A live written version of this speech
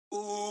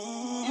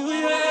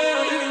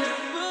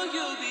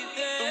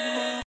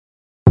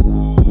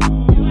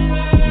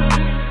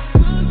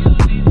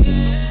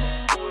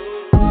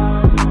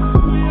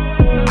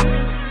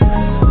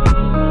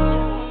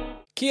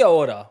Kia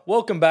ora.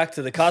 Welcome back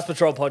to the Cast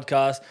Patrol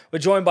podcast. We're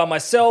joined by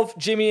myself,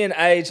 Jimmy, and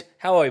Age.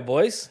 How are you,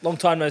 boys? Long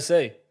time no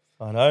see.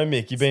 I know,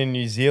 Mick. You've been in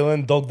New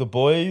Zealand, dogged the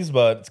boys,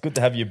 but it's good to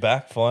have you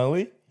back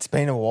finally. It's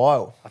been a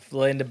while. I've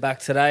landed back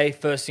today.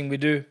 First thing we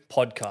do,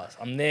 podcast.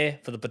 I'm there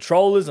for the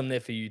patrollers. I'm there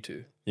for you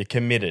two. You're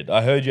committed.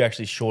 I heard you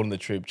actually shortened the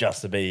trip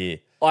just to be here.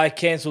 I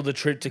cancelled the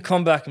trip to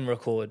come back and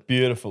record.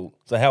 Beautiful.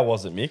 So how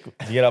was it, Mick?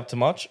 Did you get up to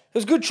much? It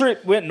was a good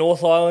trip. Went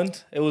North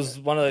Island. It was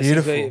one of those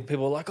things Beautiful. where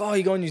people were like, oh,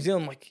 you going to New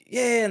Zealand? I'm like,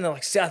 yeah. And they're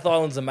like, South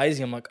Island's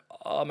amazing. I'm like,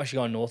 oh, I'm actually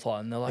going North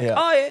Island. They're like,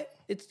 oh, yeah.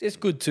 It's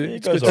good too. It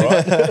It's goes good all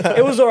right.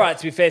 It was all right,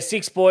 to be fair.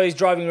 6 boys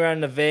driving around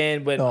in a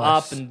van, went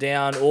Nice. up and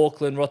down,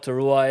 Auckland,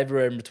 Rotorua,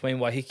 everywhere in between,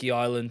 Waiheke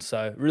Island.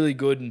 So really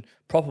good and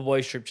proper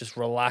boys trip, just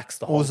relaxed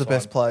the whole What was the time.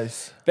 best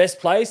place? Best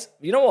place?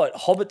 You know what?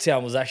 Hobbit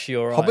Town was actually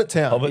all right. Hobbit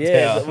Town. Hobbit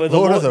Yeah, Town. with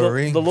Lord of the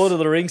Rings. The Lord of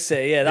the Rings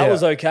set. Yeah, that Yeah.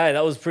 was okay.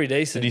 That was pretty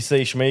decent. Did you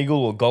see Schmeagol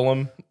or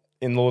Gollum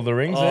in Lord of the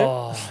Rings there?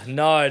 Oh,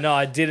 no,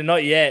 I didn't.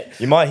 Not yet.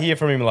 You might hear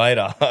from him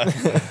later.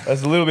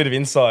 There's a little bit of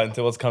insight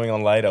into what's coming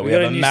on later. We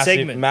got have a a new massive,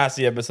 segment.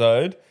 massive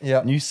episode.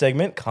 Yep. New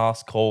segment,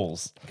 Cast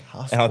Calls.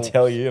 Cast and I'll calls.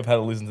 tell you, I've had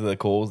to listen to the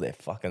calls. They're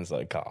fucking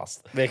so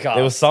cast. They're cast.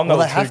 There was some Well,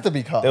 that they were have to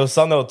be cast. There was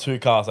some that were too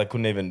cast I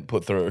couldn't even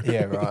put through.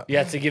 Yeah, right. You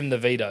had to give him the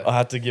veto. I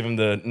had to give him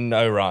the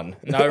no run.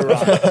 No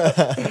run.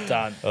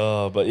 Done.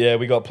 Oh, but yeah,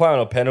 we got player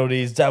or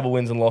penalties, dabble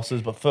wins and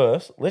losses. But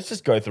first, let's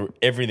just go through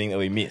everything that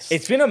we missed.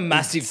 It's been a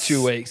massive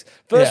 2 weeks.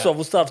 First Yeah. off,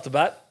 we'll start off the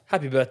bat.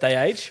 Happy birthday,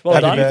 Age. Well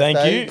Happy done. birthday. Thank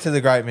Birthday you. to the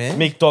great man.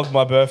 Mick dogged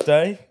my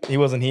birthday. He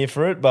wasn't here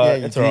for it, but Yeah,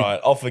 you it's all did. right.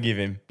 I'll forgive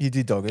him. You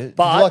did dog it.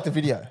 But- did you like the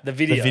video? The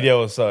video. The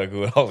video was so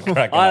good. I was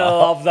cracking I up.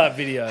 love that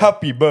video.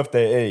 Happy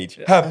birthday, Age.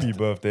 Happy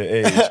birthday,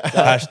 Age.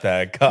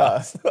 Hashtag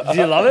cast. Did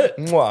you love it?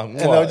 Mwah, And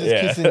they were mwah, just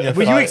yeah. kissing your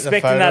Were you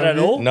expecting that at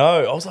all?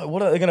 No, I was like,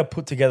 what are they going to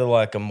put together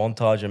like a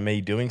montage of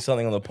me doing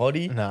something on the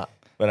potty? Nah.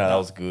 But no, that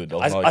was good.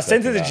 was not I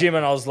sent to the expecting that. gym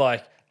and I was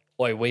like,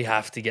 oi, we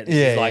have to get this.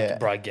 Yeah, He's like, yeah.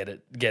 bro, get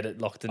it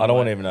locked in. I don't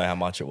want to even know how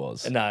much it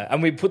was. No,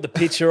 and we put the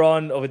picture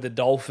on with the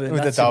dolphin.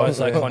 With That's the the dog. most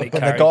iconic And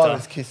character. the guy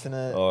was kissing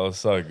it. Oh, it was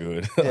so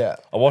good. Yeah.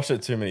 I watched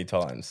it too many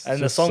times. and It's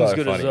the just song's so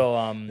good as funny.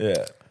 well.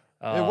 Yeah.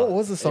 Yeah, what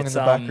was the song in it's, the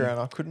background?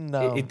 I couldn't.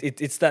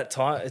 It's that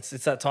time. It's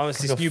that time.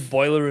 It's this new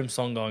boiler room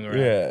song going around.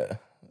 Yeah.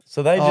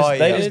 So they Oh, just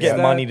yeah. get It's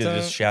money to that,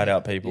 just shout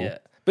out people. Yeah.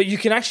 But you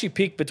can actually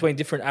pick between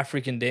different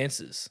African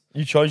dances.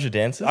 You chose your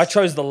dances? I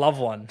chose the love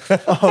one. oh,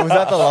 was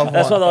that the love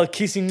That's why one? they were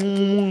kissing.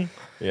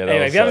 Yeah, that Anyway,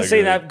 was if you haven't so seen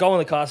good. that, go on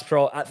the Cast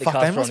Pro at the Fuck,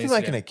 Cast they Pro must on be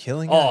making Instagram. a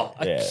killing. Oh,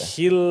 a Yeah.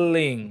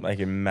 killing.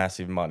 Making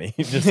massive money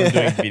just from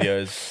doing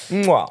videos.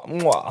 Mwah,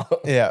 mwah.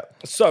 Yeah.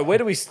 So where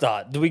do we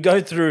start? Do we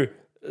go through?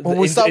 Well,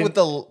 we start with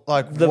the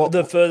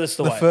the furthest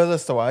away. The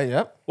furthest away.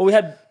 Yep. Well, we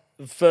had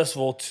first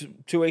of all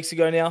 2 weeks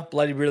ago now.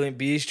 Bloody Brilliant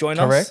Beers join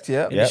us. Correct,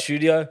 yeah. In Yep. the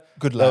studio.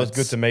 Good That lads. was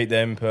good to meet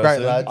them in person.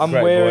 Great lads. I'm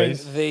Great wearing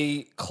boys.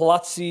 the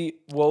Klutzy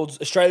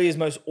Australia's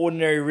most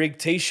ordinary rig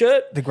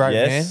T-shirt. the great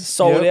Yes. man.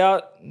 Sold Yep.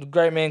 out. The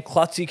great man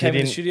Klutzy came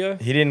in the studio.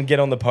 He didn't get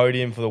on the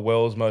podium for the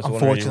world's most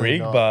ordinary Unfortunately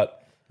rig, not.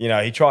 but you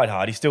know he tried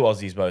hard. He's still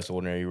Aussie's most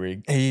ordinary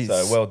rig. He is.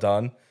 So well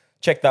done.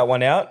 Check that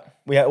one out.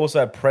 We also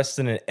had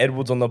Preston and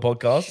Edwards on the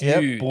podcast.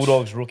 Yep. Huge.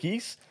 Bulldogs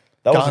rookies.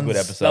 That was a Guns. good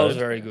That episode. That was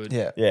very good.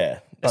 Yeah. yeah.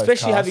 Both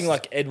Especially having casts.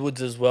 like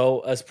Edwards as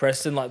well as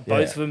Preston, like both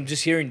Yeah. of them,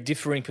 just hearing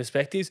differing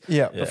perspectives.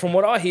 Yeah. But from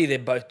what I hear, they're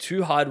both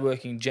two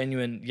hardworking,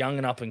 genuine, young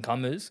and up and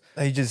comers.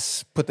 They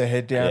just put their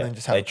head down Yeah. and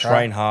just have They a crack.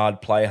 train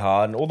hard, play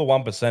hard, and all the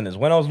 1%ers.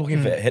 When I was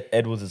looking for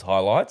Edwards'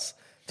 highlights,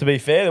 to be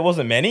fair, there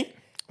wasn't many.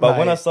 But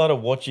when Mate. I started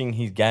watching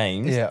his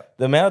games, Yeah.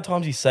 the amount of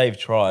times he saved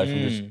tries from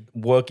just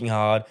working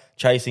hard,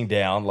 chasing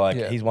down, like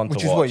Yeah. he's one Which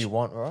to is watch. what you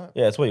want, right?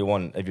 Yeah, it's what you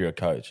want if you're a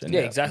coach. And Yeah,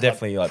 exactly.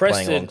 Definitely like playing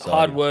Preston, alongside.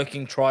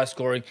 hardworking, try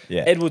scoring.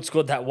 Yeah. Edwards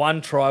scored that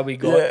one try we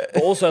got, Yeah.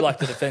 but also like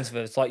the defensive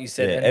efforts, like you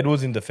said. Yeah, and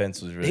Edwards in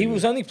defense was really he good.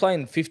 was only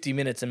playing 50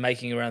 minutes and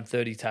making around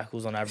 30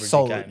 tackles on average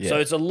Solid. a game. Yeah. So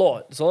it's a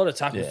lot. It's a lot of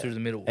tackles Yeah. through the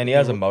middle. And he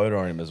has a motor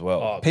on him as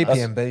well. Oh,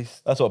 PPM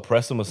beast. That's what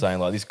Preston was saying.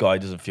 Like, this guy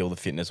doesn't feel the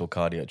fitness or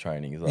cardio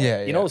training. He's like,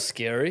 Yeah. You know what's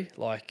scary?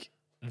 Like,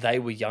 they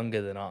were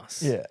younger than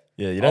us. Yeah.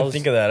 Yeah, you I don't was-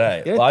 think of that, eh?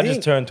 You don't Like, I think-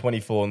 just turned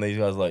 24 and these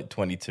guys are like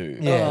 22.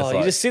 Yeah, It's Oh, like,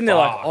 you're just sitting there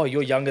like, fuck. oh,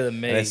 you're younger than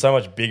me. And they're so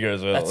much bigger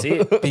as well. That's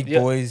it. Big Yeah,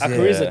 boys, Our yeah.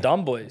 careers Yeah. are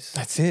done, boys.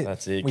 That's it.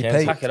 That's it. We Cancel,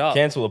 peaked. Pack it up.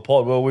 cancel the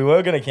pod. Well, we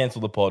were going to cancel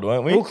the pod,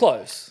 weren't we? Real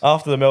close.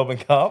 After the Melbourne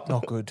Cup.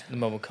 Not good. The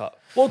Melbourne Cup.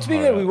 Well, to be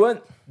fair, we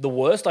weren't the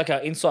worst. Like, our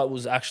insight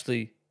was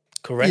actually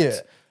correct. Yeah.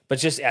 But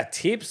just our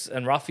tips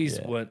and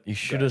roughies weren't. You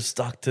should have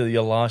stuck to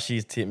your last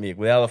year's tip, Mick.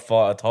 Without a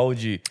fight, I told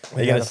you. You're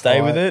Without going to a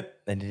stay with fight. it.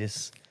 And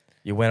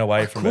you went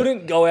away from it.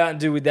 Couldn't go out and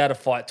do without a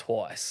fight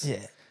twice.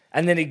 Yeah.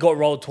 And then it got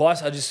rolled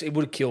twice. It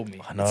would have killed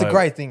me. I know. It's a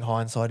great thing,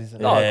 hindsight, isn't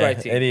it? Oh,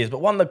 great thing. It is. But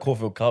won the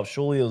Caulfield Cup.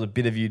 Surely there was a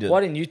bit of you to...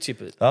 Why didn't you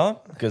tip it? Huh?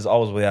 Because I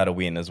was without a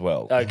win as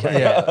well. Okay.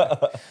 Yeah.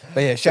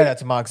 But yeah, shout out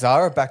to Mark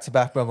Zara,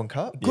 back-to-back Melbourne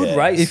Cup. Good Yeah.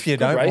 race. If you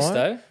Good don't race, mind.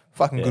 though.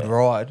 Fucking good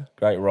ride.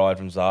 Great ride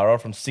from Zara.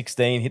 From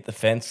 16, hit the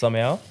fence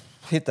somehow.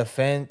 Hit the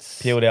fence.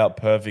 Peeled out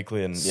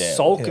perfectly and yeah.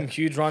 Solcombe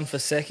huge run for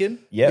second.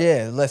 Yep.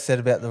 Yeah, less said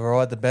about the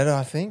ride, the better,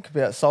 I think,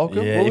 about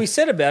Solcombe. Yeah. Well, we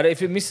said about it.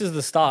 If it misses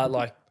the start,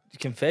 like,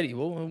 confetti.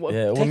 Well,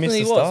 Yeah, well, technically missed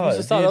he the was. start. Missed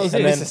the start. He That did. was He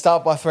And it. missed then- the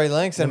start by 3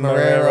 lengths, and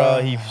Moreira,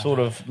 Moreira. he sort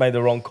of made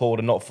the wrong call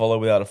to not follow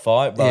without a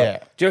fight. But Yeah.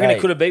 Do you reckon hey,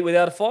 he could have beat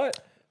without a fight?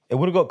 It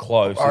would have got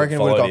close. I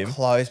reckon it would have followed got him.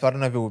 close, but I don't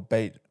know if it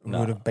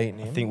would have beaten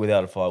I him. think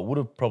without a fight would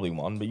have probably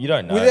won, but you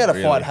don't know. Without a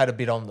really. fight, had a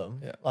bit on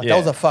them. Like Yeah. that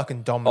was a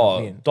fucking dominant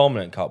Oh, win.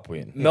 dominant cup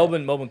win.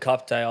 Melbourne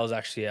Cup day, I was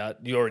actually out.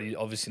 You already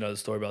obviously know the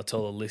story, but I'll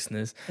tell the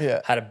listeners. Yeah.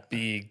 Had a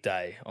big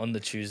day on the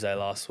Tuesday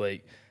last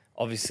week.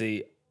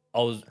 Obviously, I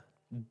was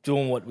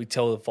doing what we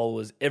tell the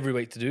followers every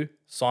week to do.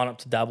 Sign up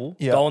to Dabble.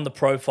 Yeah. Go on the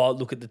profile,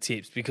 look at the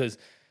tips, because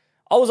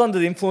I was under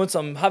the influence.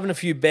 I'm having a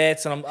few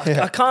bets, and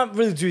I can't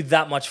really do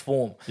that much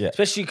form. Yeah.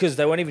 Especially because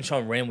they weren't even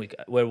showing Randwick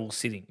where we were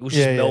sitting. It was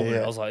just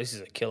Melbourne. I was like, this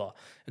is a killer.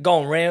 I go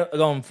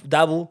on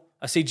Dabble.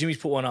 I see Jimmy's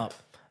put one up.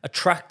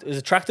 Is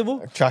it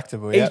tractable?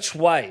 Tractable, yeah. Each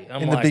way.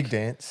 I'm In like, the big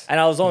dance. and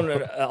I was on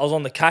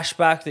the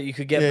cashback that you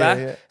could get Yeah, back.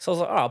 yeah. So I was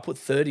like, all right, I'll put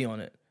 30 on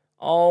it.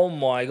 Oh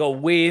my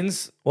God,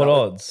 wins. What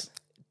odds?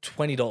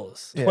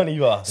 $20. Yeah. 20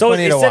 bucks. So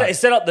 20 it to set, 1. it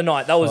set up the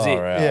night. That was it.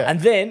 Far out. Yeah. And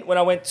then when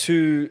I went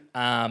to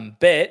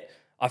bet,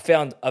 I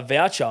found a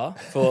voucher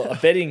for a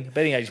betting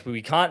agent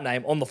we can't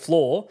name on the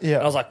floor. Yeah.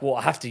 And I was like, well,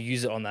 I have to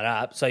use it on that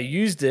app. So I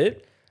used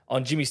it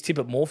on Jimmy's tip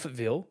at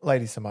Morfettville,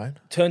 Lady Simone.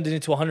 turned it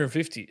into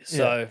 150.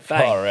 So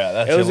bang. Far out.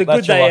 That's it was your, a good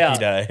that's your day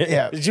lucky out. day.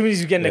 Yeah.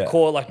 Jimmy's getting a Yeah.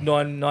 call at like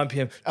 9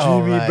 p.m.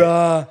 Oh, Jimmy, mate.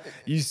 bruh,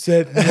 you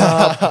set me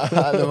up.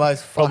 The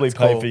most Probably fucked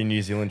pay call. for your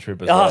New Zealand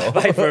trip as Oh, well.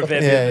 pay for a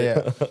bet. Yeah,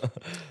 yeah.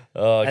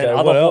 Okay,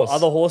 And what else?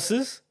 other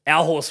horses?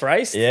 Our horse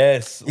race?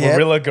 Yes, Yeah.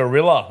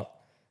 Gorilla.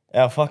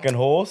 Our fucking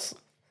horse.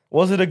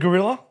 Was it a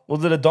gorilla?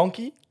 Was it a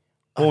donkey?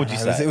 What would you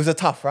say? It was a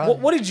tough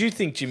run. What did you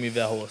think, Jimmy, of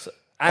our horse?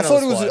 I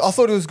thought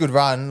it was a good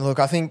run. Look,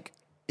 I think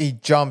he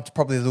jumped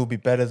probably a little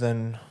bit better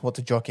than what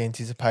the jockey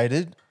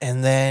anticipated,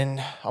 and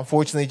then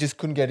unfortunately just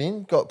couldn't get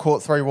in. Got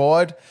caught 3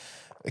 wide,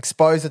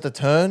 exposed at the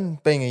turn.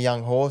 Being a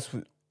young horse,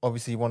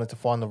 obviously he wanted to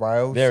find the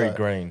rails. Very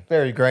green.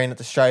 Very green at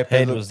the straight.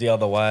 Head Look, was the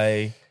other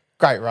way.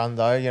 great run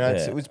though. You know,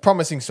 Yeah. it was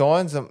promising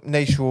signs.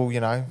 Niche will,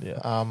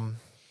 Yeah.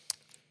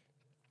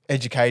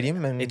 educate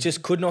him, and It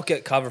just could not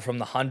get cover from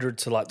the 100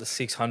 to like the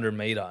 600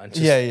 meter and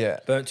just yeah.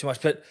 burnt too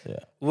much. But Yeah.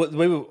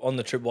 we were on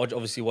the trip,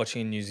 obviously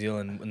watching in New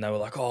Zealand, and they were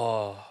like,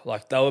 oh,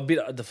 like they were a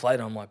bit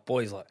deflated. I'm like,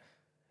 boys, like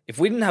if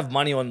we didn't have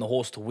money on the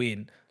horse to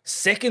win,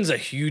 second's a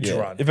huge Yeah.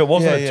 run. If it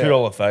wasn't Yeah, a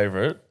 $2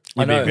 favourite,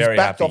 I you'd know. be It was very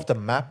backed happy. off the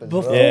map as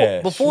Before, well.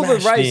 Yeah, before the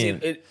smashed race,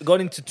 in. it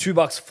got into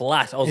 $2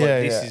 flat. I was Yeah,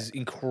 like, this yeah. is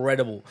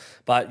incredible.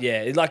 But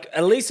yeah,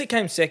 at least it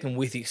came second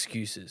with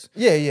excuses.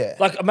 Yeah.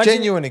 Like imagine,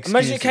 Genuine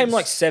Imagine it came excuses.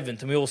 like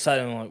 7th, and we all sat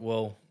there and like,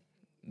 well,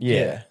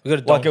 Yeah. we got a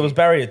Like donkey. it was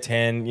barrier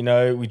 10,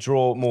 we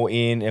draw more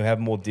in and have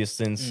more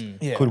distance.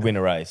 Yeah. Could win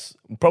a race.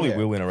 Probably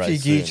will win a Few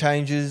race. gear soon.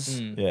 changes.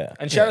 Yeah.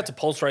 And shout out to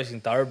Pulse Racing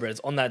Thoroughbreds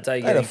on that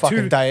day. had a Getting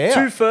fucking day out.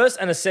 2 first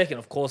and a second.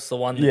 Of course, the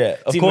one. that Yeah.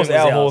 Of didn't course, win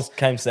was our ours. horse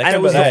came second. And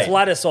it was but the hey,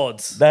 flattest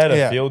odds. They had a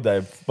Yeah. field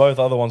day. Both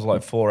other ones were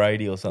like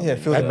 480 or something. Yeah,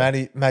 Field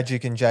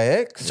Magic and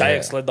JX.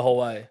 JX led the whole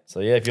way. So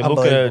yeah, if you're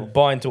looking to Unbelievable.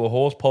 buy into a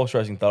horse, Pulse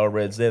Racing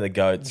Thoroughbreds, they're the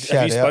goats.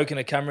 Shout Have you out. spoken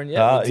to Cameron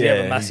yet? Did he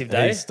have a massive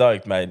day? He's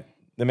stoked, mate.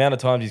 The amount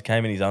of times he's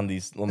came in his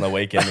undies on the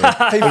weekend was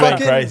He went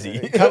fucking crazy.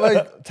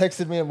 Camo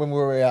texted me when we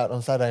were out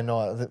on Saturday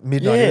night at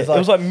midnight. Yeah, He was it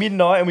was like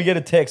midnight, and we get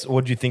a text. What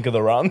would you think of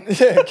the run?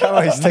 yeah,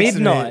 Camo texted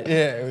Midnight? me.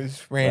 Yeah, it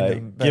was random.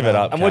 Like, but, give it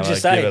up. And what'd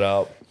you Camo, say? Give it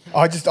up.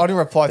 I didn't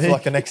reply till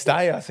like the next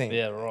day, I think.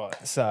 Yeah, right.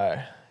 So,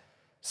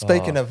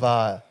 speaking of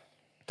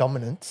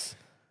dominance,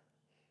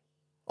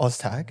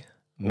 Oztag,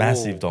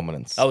 Massive Ooh.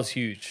 dominance. That was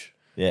huge.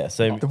 Yeah.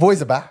 So the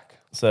boys are back.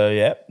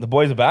 the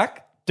boys are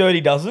back. Dirty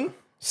dozen.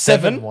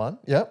 7-1. 7-1.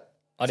 Yep.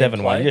 I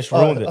didn't 7-1. play. You just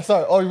ruined Oh, it.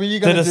 sorry. Oh, were you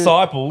The going to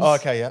disciples. Oh,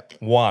 okay. Yep.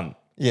 Won.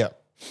 Yep.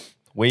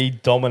 We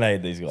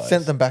dominated these guys.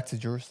 Sent them back to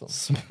Jerusalem.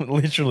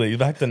 Literally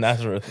back to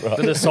Nazareth, right?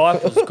 The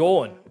disciples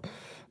gone.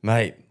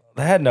 Mate,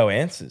 they had no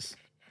answers.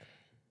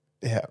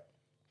 Yeah.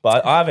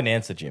 But I have an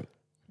answer, Jim.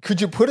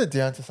 Could you put it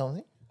down to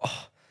something?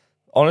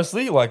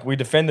 Honestly, like we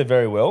defended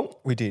very well.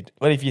 We did.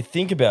 But if you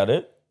think about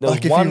it, there was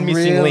Like if one you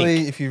missing really,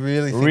 link. if you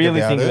really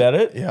Think about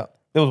it. Yeah.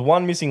 There was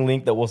one missing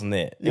link that wasn't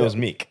there. It was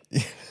Mick.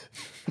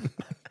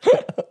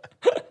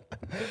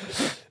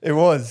 It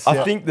was. I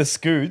yeah. think the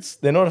Scoots,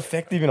 they're not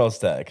effective in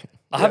Oztag.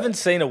 I haven't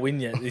seen a win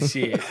yet this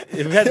year.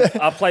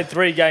 I played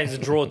 3 games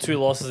and draw 2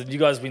 losses, and you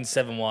guys win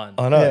 7-1.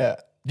 I know. Yeah.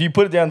 Do you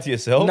put it down to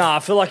yourself? Nah, I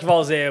feel like if I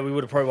was there, we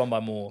would have probably won by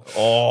more.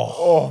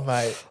 Oh,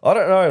 mate. I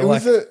don't know. It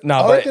was I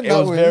I reckon it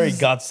that was very was-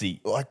 gutsy.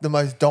 Like the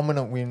most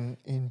dominant win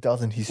in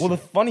dozen history. Well, the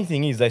funny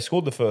thing is, they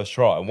scored the first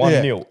try,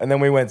 1-0, and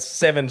then we went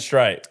 7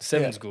 straight.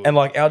 7's good. And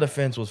like our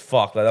defense was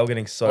fucked. Like they were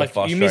getting so like you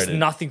frustrated. missed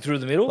nothing through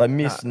the middle. Like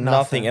missed Nah,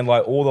 nothing. nothing. And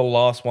like all the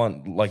last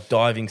one, like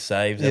diving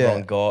saves Yeah.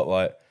 everyone got.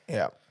 Like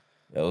yeah.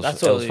 it was,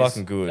 That's it all was it is.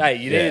 fucking good. Hey,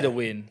 you Yeah. needed a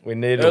win. We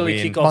needed Early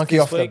a win. kickoff Monkey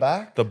this off the week.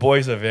 back. The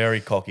boys are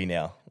very cocky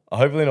now.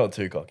 Hopefully not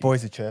too cocky.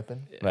 Boys are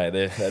chirping. Mate,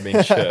 they're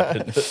being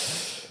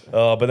chirped.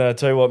 But then I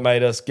tell you what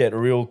made us get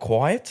real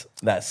quiet.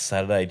 That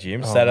Saturday,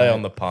 Jim. Saturday mate.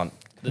 on the punt.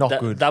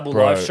 Not good. Double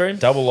Bro, live stream.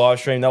 Double live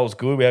stream. That was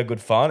good. We had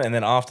good fun. And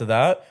then after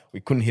that,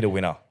 we couldn't hit a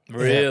winner.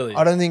 Really?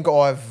 I don't think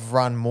I've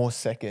run more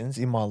seconds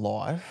in my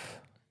life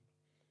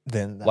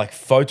than that. Like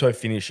photo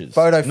finishes.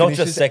 Photo not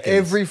finishes, just seconds.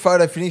 every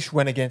photo finish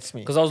went against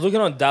me. Because I was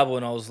looking on Dabble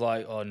and I was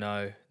like, oh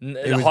no. The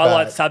was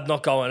highlights bad. tab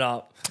not going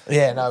up.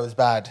 Yeah, no, it was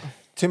bad.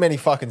 Too many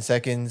fucking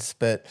seconds,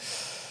 but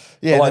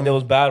yeah. But like then- there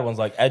was bad ones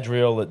like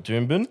Adriel at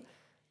Doomben,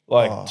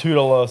 like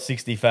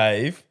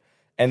 $2.65.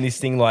 And this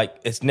thing, like,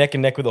 it's neck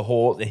and neck with the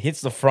horse. It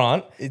hits the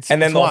front. And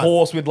then it's the one.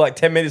 horse, with like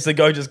 10 minutes to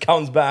go, just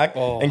comes back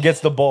and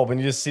gets the bob. And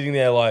you're just sitting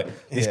there like,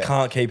 this Yeah.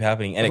 can't keep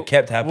happening. And it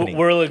kept happening.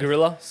 Warilla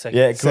Gorilla, second.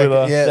 Yeah, second,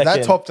 Gorilla. yeah, that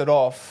second. topped it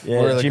off.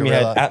 Yeah, Gorilla Jimmy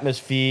Gorilla. had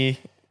Atmosphere,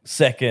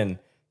 second.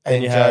 Then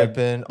And you had,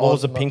 Jopen, what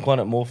was the Osmo- pink one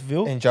at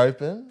Morpheville? and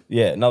Jopen.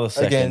 Yeah, another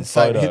second Again,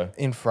 same photo. hit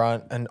in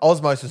front. And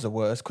Osmos was the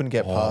worst. Couldn't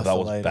get Oh, past that the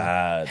was leader.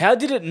 bad. How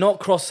did it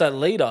not cross that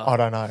leader? I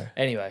don't know.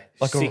 Anyway,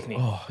 Like sickening.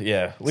 oh,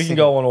 yeah. We can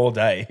go on all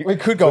day. We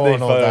could go with on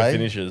these all photo day.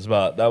 finishes,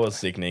 but that was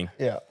sickening.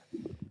 Yeah.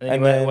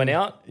 And then went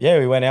out. Yeah,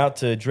 we went out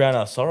to drown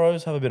our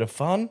sorrows, have a bit of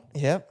fun.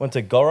 Yeah. Went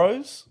to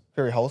Goros.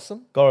 Very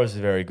wholesome. Goros is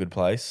a very good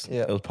place.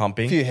 Yeah. It was A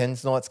pumping. few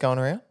hens nights going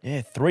around.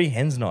 Yeah, 3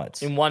 hens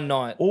nights. In one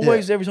night.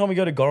 Always, every time we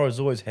go to Goros,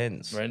 always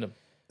hens. Random.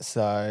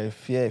 So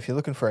if you're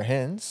looking for a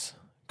hens,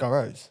 go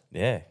Rose.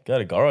 Yeah, go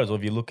to Goros. Or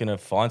if you're looking to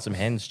find some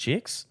hens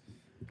chicks,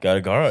 go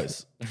to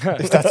Goros.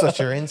 If that's what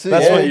you're into.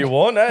 That's yeah. what you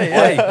want. Hey,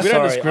 hey, we don't Sorry,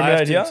 I have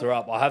discriminate to here.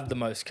 interrupt. I have the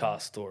most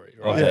cast story,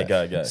 right?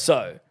 Okay, go.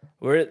 So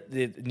we're at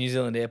the New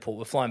Zealand airport.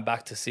 We're flying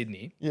back to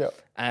Sydney. Yeah.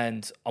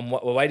 And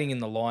we're waiting in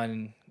the line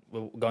and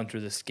we're going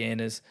through the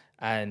scanners.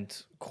 And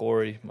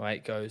Corey, my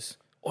mate, goes,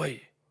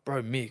 "Oi,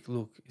 bro, Mick,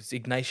 look, it's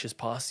Ignatius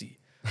Parsi."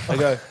 I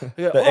go,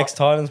 The "Oh,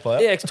 ex-Titans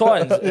player? yeah,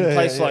 ex-Titans in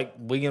place yeah. like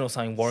Wigan or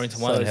something,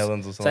 Warrington, one of St. those.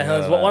 Helens or something St.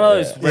 Helens, like one that,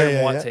 of those yeah. red and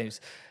Yeah, white yeah.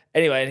 teams.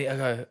 Anyway,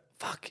 and I go,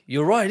 fuck,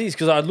 you're right, it is.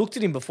 Because I looked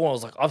at him before and I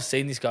was like, I've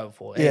seen this guy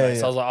before. Anyway, Yeah, So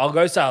yeah. I was like, I'll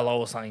go say hello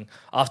or something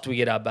after we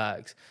get our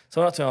bags.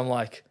 So I went up to him, I'm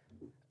like,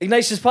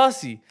 Ignatius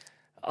Parsi,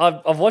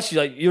 I've watched you,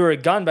 like, you were a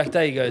gun back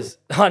there. He goes,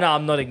 oh, no,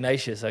 I'm not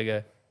Ignatius. I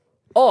go,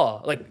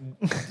 oh, like,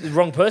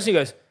 wrong person. He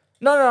goes,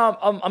 no,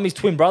 I'm his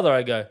twin brother.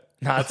 I go,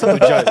 nah, it's a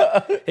good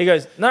joke. He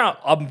goes, no,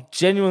 I'm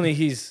genuinely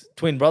his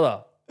twin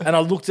brother. And I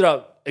looked it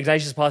up.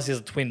 Ignatius Parsi has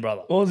a twin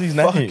brother. What was his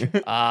name?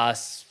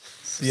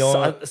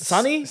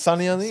 Sonny?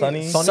 Sunny on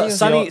the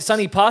Sonny?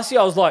 Sonny Parsi.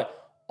 I was like,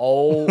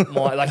 oh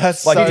my, like,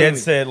 That's Like so- Dead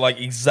said, like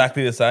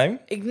exactly the same.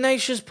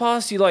 Ignatius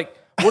Parsi. Like,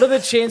 what are the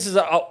chances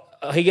that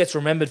he gets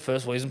remembered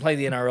first of all? He hasn't played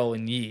the NRL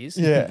in years.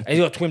 Yeah. And he's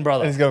got a twin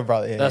brother. And he's got a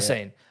brother. Yeah, That's yeah.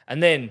 seen.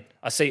 And then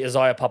I see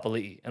Isaiah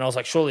Papali'i. And I was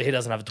like, surely he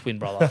doesn't have a twin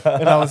brother.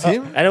 And that was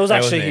him. And it was That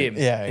was actually him.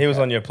 him. Yeah. He was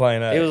on your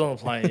plane, eh? He was on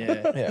the plane,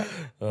 yeah. Yeah.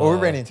 Well, we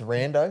ran into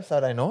Rando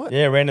Saturday night.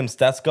 Yeah, random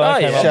stats guy Oh,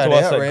 came yeah. up Shout to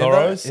us out, at Rando.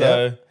 Goros.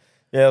 So,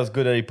 yeah, it was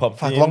good that he popped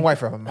Fuck, in. long way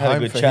from Had a home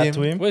good for chat him.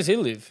 to him. Where's he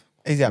live?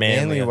 He's out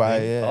Manly, Manly I way.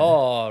 think. Yeah.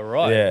 Oh,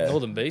 right. Yeah.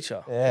 Northern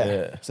Beacher.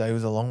 Yeah. So he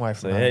was a long way from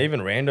So, home. yeah,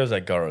 even randos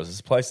at Goros. It's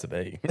a place to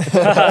be.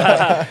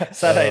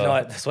 Saturday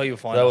night. That's where you'll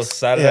find That us. was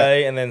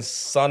Saturday. And then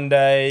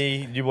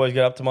Sunday, did you boys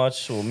get up to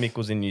much? Or Mick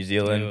was in New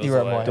Zealand You were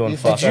at my- doing Did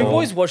fuck Did you all.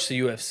 boys watch the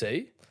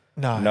UFC?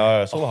 No.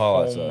 No, I saw the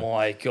highlights Oh though.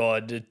 my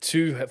god, the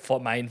two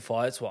main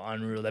fights were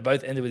unreal. They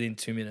both ended within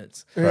 2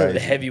 minutes. Really? The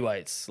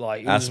heavyweights,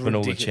 like it was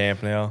Aspinall the ridiculous.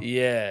 champ now.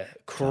 Yeah,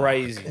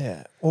 crazy.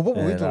 Yeah. Well, what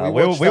were we Yeah, doing? nah,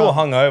 We watched, we were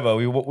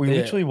hungover. We Yeah.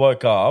 literally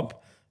woke up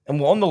and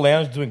we're on the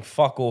lounge doing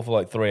fuck all for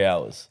like 3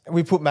 hours.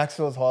 we put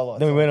Maxwell's highlights.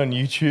 Then we on. went on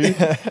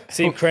YouTube.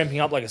 See him cramping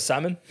up like a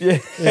salmon. Yeah.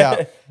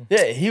 Yeah.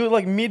 Yeah, he was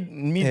like mid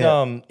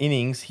Yeah.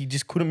 innings, he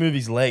just couldn't move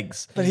his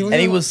legs. But he was and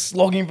he in- was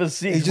slogging for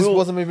 6. He just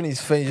wasn't moving his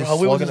feet. Just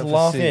we were slogging just it for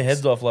laughing our 6.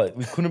 heads off. Like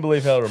we couldn't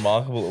believe how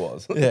remarkable it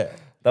was. Yeah.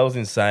 That was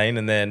insane.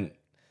 And then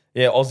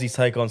Aussies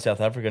take on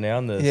South Africa now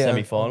in the Yeah.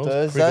 semi-finals. on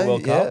Cricket Thursday.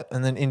 World Yeah. Cup.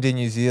 And then India,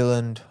 New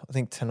Zealand, I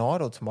think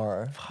tonight or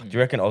tomorrow. Do you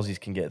reckon Aussies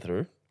can get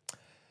through?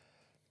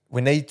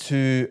 We need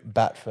to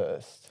bat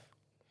first.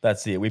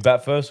 That's it. We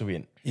bat first, we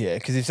win. Yeah,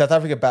 because if South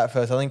Africa bat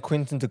first, I think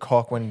Quinton de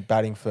Kock, when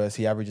batting first,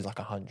 he averages like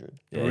 100.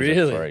 Yeah, he's a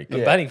Really? freak. But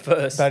Yeah. batting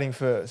first. Batting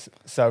first.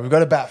 So we've got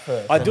to bat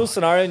first. Ideal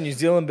scenario: New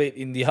Zealand beat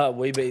India,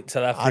 we beat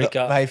South I don't-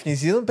 Africa. mate, if New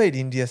Zealand beat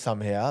India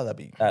somehow, that'd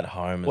be... At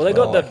home. Well, as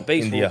they got the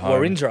beats India for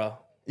home. Warindra.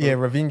 Yeah,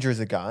 Ravindra's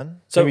a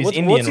gun. So So he's what's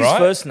Indian, his right?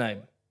 first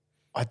name?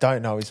 I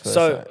don't know his first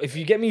So name. if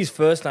you get me his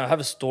first name, I have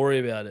a story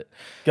about it.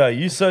 Go,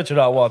 you search it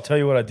up while I'll tell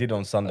you what I did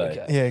on Sunday.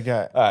 Okay. Yeah,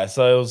 go. All right,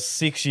 so it was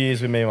 6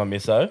 years with me and my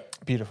misso,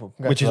 Beautiful.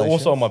 which is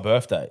also on my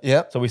birthday.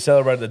 Yep. So we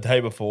celebrated the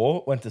day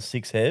before, went to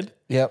Six Head,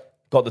 Yep.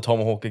 got the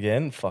tomahawk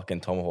again,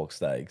 fucking tomahawk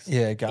steaks.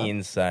 Yeah, go.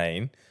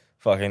 Insane.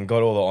 Fucking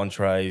got all the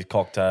entrees,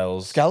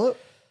 cocktails. Scallop?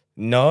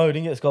 No,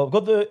 didn't get scallop.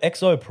 Got the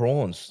XO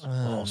prawns.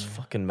 Oh, I was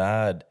fucking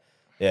mad.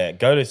 Yeah,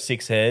 go to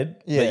Six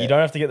Head. Yeah. But you don't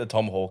have to get the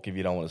tomahawk if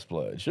you don't want to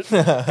splurge.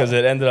 Because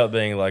it ended up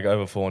being like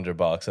over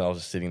 $400 and I was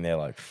just sitting there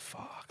like,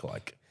 fuck.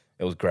 Like,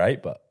 it was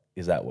great, but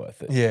is that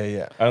worth it? Yeah,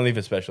 yeah. Only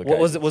for special What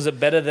occasions. was it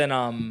better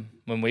than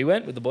when we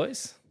went with the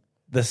boys?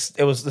 The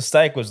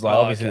steak was like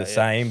Oh, obviously okay, the yeah.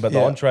 same, but the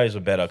Yeah. entrees were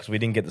better because we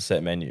didn't get the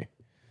set menu.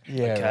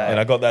 Yeah, Okay. right. And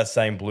I got that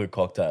same blue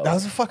cocktail. That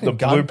was a fucking the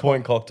gun Blue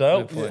Point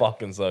cocktail. Blue Point.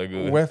 Fucking so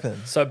good.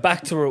 Weapon. So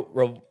back to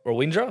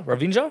Ravindra.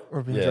 Ravindra,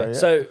 Yeah. yeah.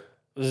 So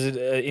was it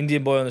an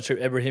Indian boy on the trip,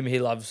 Ibrahim? He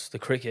loves the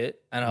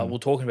cricket, and we're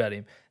talking about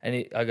him,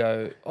 and I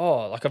go,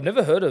 oh, like I've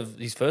never heard of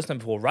his first name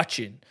before,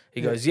 Rachin.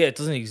 He goes, yeah, it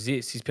doesn't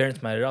exist. His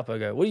parents made it up. I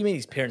go, what do you mean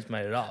his parents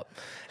made it up?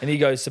 And he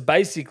goes, so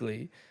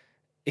basically,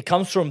 it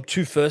comes from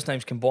two first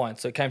names combined.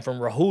 So it came from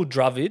Rahul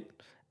Dravid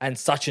and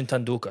Sachin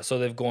Tendulkar. So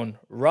they've gone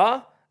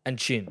Ra and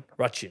Chin,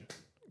 Rachin.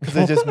 Because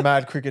they're just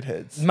mad cricket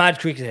heads. Mad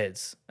cricket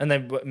heads. And they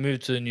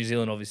moved to New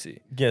Zealand,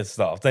 obviously. Get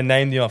stuff. They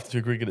named you after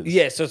two cricketers.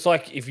 Yeah, so it's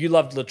like if you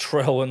loved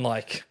Latrell and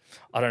like,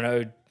 I don't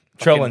know.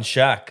 Trell and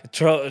Shaq.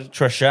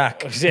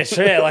 Treshak.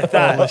 Yeah, like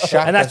that.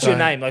 Shaq, And that's your that's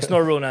name. Like, it's not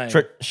a real name.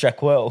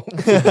 Shaqwell.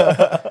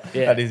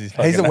 Yeah. That is his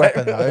fucking He's a name.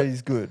 weapon, though.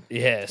 He's good.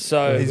 Yeah,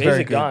 so He's he's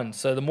very a good. gun.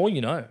 So the more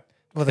you know.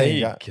 Well, There there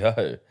you you go.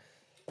 go.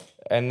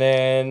 And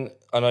then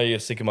I know you're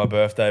sick of my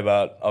birthday,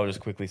 but I'll just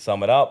quickly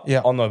sum it up.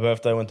 Yeah. On my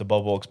birthday, I went to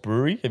Bob Hawke's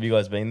Brewery. Have you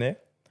guys been there?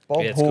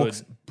 Bob Yeah, it's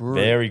Hawke's good.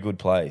 Brewery. Very good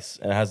place.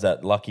 And it has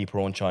that Lucky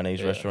Prawn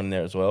Chinese restaurant in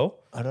there as well.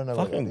 I don't know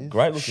what that Fucking is.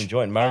 great looking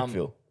joint,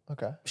 Marrickville.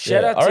 Okay.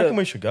 Shout out I to, reckon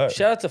we should go.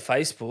 Shout out to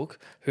Facebook,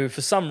 who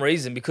for some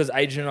reason, because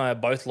Adrian and I are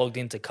both logged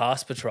into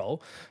Cast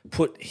Patrol,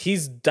 put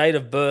his date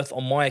of birth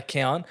on my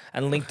account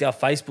and linked our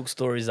Facebook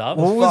stories up.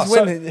 What was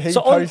when he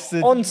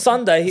posted on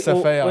Sunday,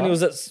 Sophia? when he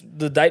was at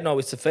the date night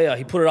with Sophia,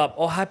 he put it up.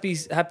 Oh, happy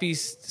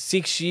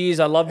 6 years.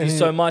 I love you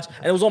so much,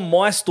 and it was on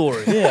my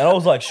story. Yeah, and I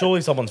was like,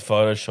 surely someone's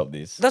photoshopped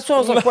this. That's why I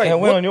was like, wait, And it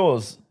went what? on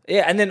yours.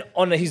 Yeah, and then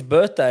on his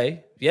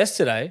birthday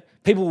yesterday,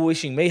 people were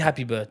wishing me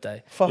happy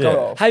birthday. Fuck Yeah.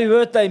 off. Happy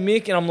birthday,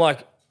 Mick, and I'm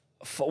like,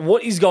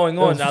 what is going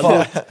on? Now,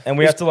 look, And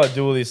we have to like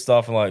do all this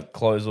stuff and like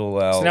close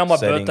all our so now my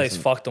settings birthday's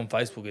and- fucked on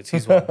Facebook. It's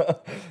his one.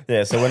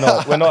 Yeah, so we're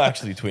not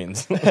actually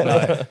twins.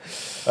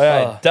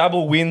 Okay,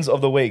 double wins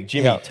of the week.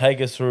 Jimmy, Yeah.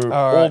 take us through All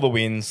all right. the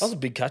wins. That was a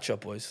big catch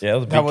up, boys. Yeah, that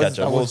was a That big was- catch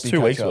that up. Well, it was was big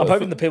 2 weeks catch-up. I'm ago.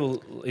 hoping the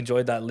people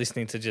enjoyed that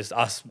listening to just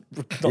us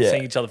not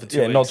seeing each other for 2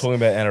 weeks. Yeah, not talking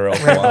about NRL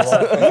for once.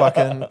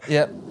 Fucking,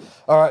 yep.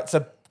 All right,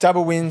 so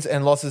double wins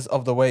and losses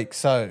of the week.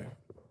 So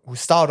we'll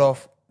start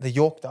off the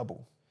York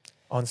double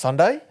on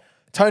Sunday.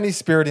 Tony's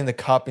Spirit in the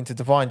Cup into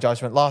Divine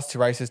Judgment. Last two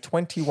races,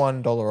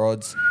 $21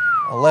 odds,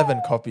 11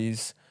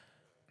 copies.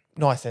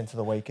 Nice end to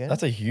the weekend.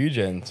 That's a huge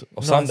end.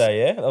 Sunday,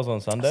 yeah? That was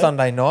on Sunday?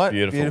 Sunday night.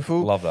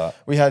 Beautiful. Love that.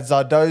 We had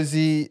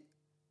Zardozi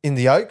in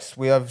the Oaks.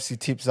 We obviously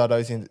tipped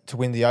Zardozi to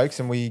win the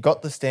Oaks, and we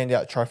got the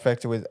standout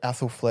trifecta with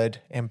Athelfled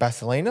and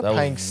Basilina, That was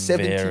paying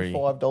very-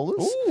 $75.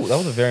 Ooh, that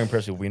was a very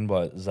impressive win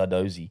by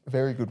Zardozi.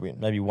 Very good win.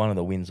 Maybe one of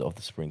the wins of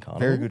the Spring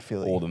Carnival. Very good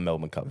filly. Or the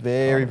Melbourne Cup.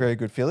 Very, very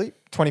good filly.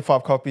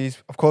 25 copies.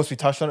 Of course, we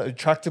touched on it.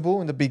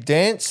 Attractable in the big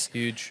dance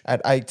Huge.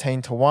 at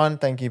 18-1.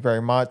 Thank you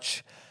very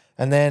much.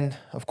 And then,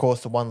 of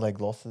course, the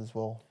one-leg losses.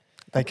 Well,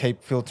 they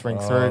keep filtering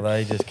Oh, through.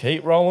 they just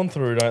keep rolling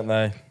through, don't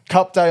they?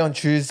 Cup day on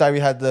Tuesday, we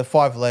had the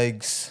 5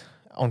 legs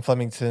on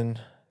Flemington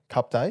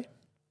Cup day.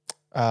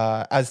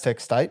 Aztec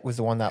State was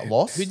the one that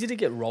lost. Who did it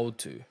get rolled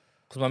to?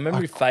 Because my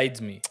memory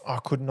fades me. I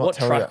could not What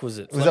tell track you. was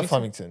it? It was at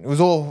Flemington. It was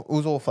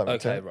all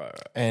Flemington. Okay, right.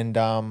 And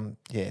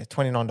yeah,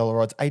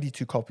 $29 odds,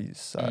 82 copies.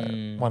 So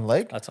one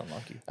leg. That's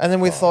unlucky. And then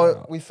we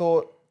thought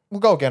we'll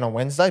go again on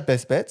Wednesday.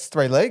 Best bets,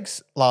 3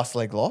 legs. Last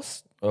leg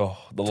lost. Oh,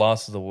 the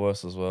last is the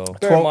worst as well.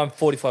 Bear in mind,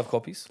 45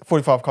 copies.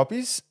 45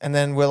 copies. And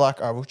then we're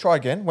like, all right, we'll try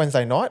again.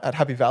 Wednesday night at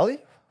Happy Valley,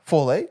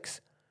 4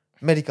 legs.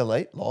 Medic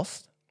Elite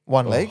lost,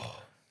 1 leg.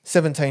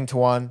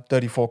 17-1,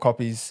 34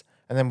 copies.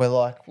 And then we're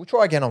like, we'll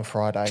try again on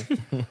Friday.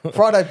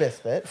 Friday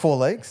best bet, 4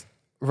 legs.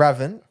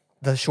 Raven,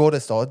 the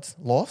shortest odds,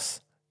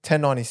 lost,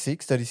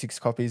 10.96, 36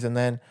 copies. And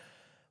then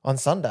on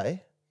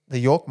Sunday, the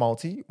York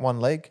multi, 1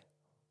 leg.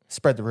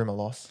 Spread the rumour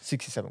loss,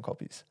 67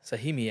 copies. So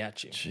hear me out,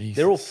 Jim. Jesus.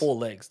 They're all 4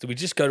 legs. Do we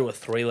just go to a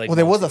 3-leg? Well,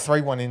 there was a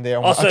 3-1 in there.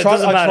 Oh, so I it tried,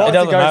 doesn't I matter. tried It to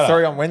doesn't go matter.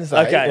 3 on Wednesday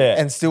Okay. Yeah.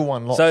 and still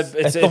 1 loss. So It's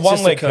the just one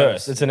a leg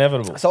curse. It's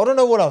inevitable. So I don't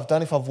know what I've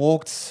done if I've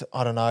walked,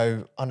 I don't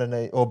know,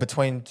 underneath or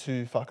between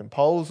 2 fucking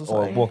poles or Or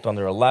something. walked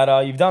under a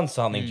ladder. You've done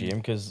something, Jim,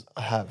 because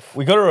I have.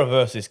 we got to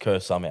reverse this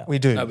curse somehow. We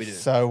do. No, we do.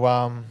 So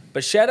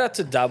But shout out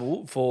to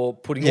Dabble for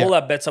putting Yeah. all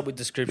our bets up with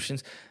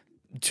descriptions.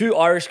 2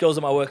 Irish girls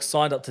at my work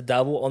signed up to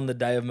Dabble on the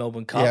day of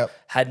Melbourne Cup. Yep.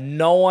 Had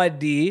no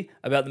idea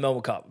about the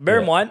Melbourne Cup.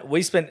 Bear in mind,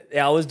 we spent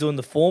hours doing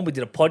the form. We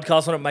did a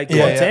podcast on it, made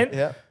content.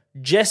 Yeah.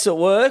 Jess at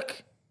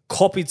work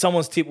copied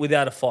someone's tip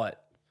without a fight.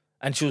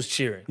 And she was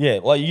cheering. Yeah,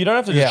 like you don't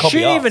have to just Yeah. copy She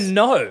didn't us. even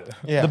know.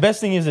 Yeah. The best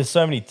thing is there's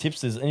so many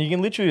tipsters, and you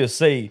can literally just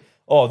see,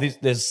 oh,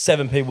 there's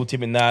 7 people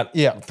tipping that,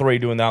 Yeah. 3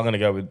 doing that. I'm going to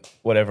go with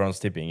what everyone's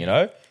tipping, you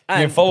know? You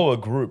can And- follow a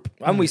group.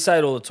 And we say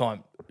it all the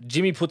time.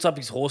 Jimmy puts up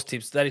his horse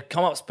tips. They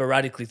come up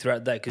sporadically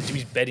throughout the day because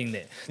Jimmy's betting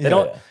there. They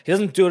don't. He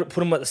doesn't do it. Put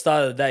them at the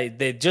start of the day.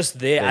 They're just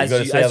there Yeah, you as got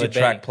to you see how as the you're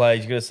track betting.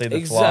 plays. You got to see the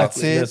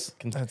Exactly. flights.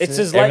 That's It's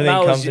it. as late Everything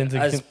mail comes as, into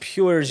as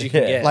pure as you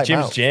can get. Late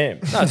Jim's mail. jam.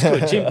 No, it's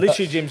good. Jim,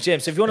 literally Jim's jam.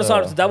 So if you want to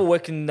sign up to Double, where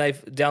can they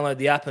download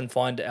the app and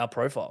find our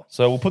profile?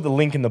 So we'll put the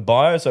link in the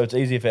bio so it's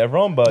easier for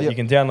everyone, but Yep. you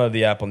can download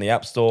the app on the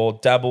App Store,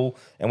 Dabble,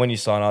 and when you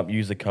sign up,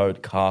 use the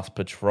code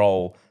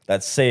CASTPatrol.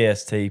 That's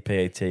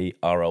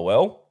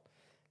CSTPATROL.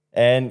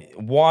 And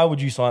why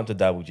would you sign up to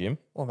Dabble, Jim?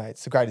 Well, mate,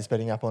 it's the greatest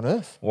betting app on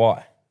earth.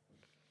 Why?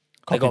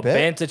 They got bet.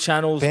 banter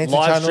channels, Banter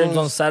live streams on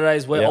channels.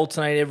 Saturdays. We're Yep.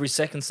 alternating every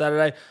second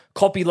Saturday.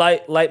 Copy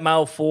late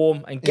mail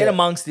form and get Yeah.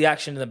 amongst the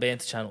action in the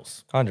banter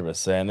channels.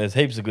 100%. There's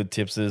heaps of good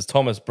tipsters.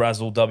 Thomas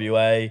Brazel,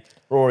 WA,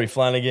 Rory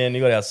Flanagan.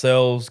 You got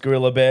ourselves,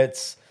 Gorilla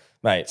Bets.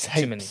 Mate,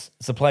 Too many.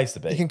 it's a place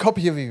to You be. can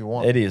copy whoever you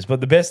want. It is.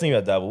 But the best thing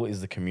about Dabble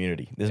is the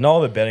community. There's no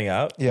other betting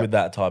app Yeah. with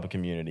that type of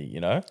community, you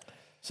know?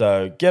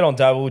 So get on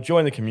Dabble,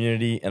 join the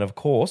community. And of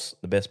course,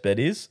 the best bet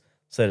is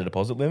set a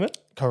deposit limit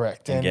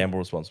Correct. and And gamble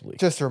responsibly.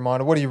 just a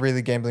reminder, what are you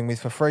really gambling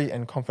with? For free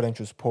and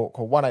confidential support,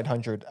 call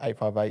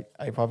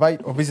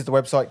 1-800-858-858 or visit the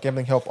website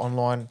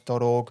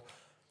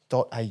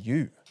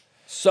gamblinghelponline.org.au.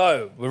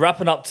 So we're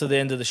wrapping up to the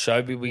end of the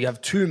show. But we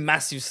have two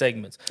massive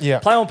segments. Yeah.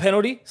 Play on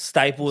penalty,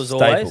 staple as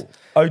always. Staple.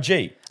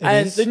 OG.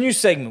 And is. the new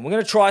segment, we're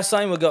going to try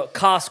something. We've got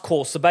cast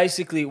call. So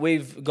basically,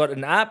 we've got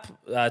an app.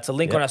 It's a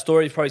link on our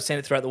stories. Probably send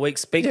it throughout the week.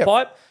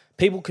 SpeakPipe.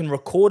 People can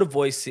record a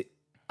voice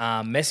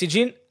message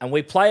in, and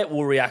we play it.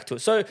 We'll react to it.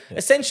 So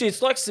essentially,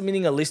 it's like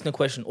submitting a listener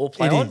question or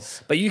play It on,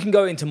 is. but you can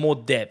go into more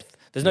depth.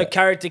 There's no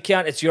character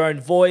count. It's your own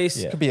voice.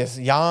 Yeah. Could be a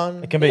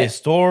yarn, It can be a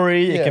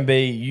story. Yeah. It can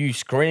be you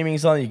screaming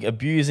something,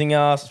 abusing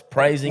us,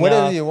 praising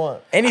whatever us. you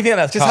want. Anything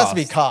that's Just cast. has to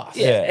be cast.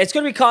 Yeah. It's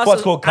going to be cast.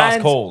 What's called cast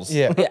and- calls.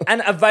 Yeah.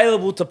 and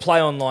available to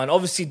play online.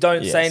 Obviously,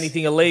 don't say Yes.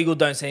 anything illegal.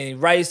 Don't say anything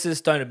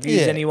racist. Don't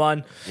abuse Yeah.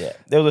 anyone. Yeah.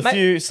 There was a Mate,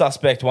 few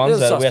suspect ones there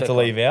was that we had to suspect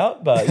leave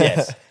out, but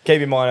yes,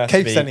 keep in mind it has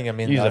Keep to be sending 'em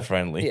in, though. user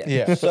friendly.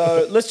 Yeah.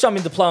 So let's jump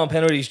into play on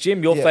penalties,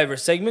 Jim. Your Yeah.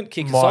 favourite segment.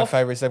 Kick us My off.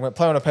 favourite segment.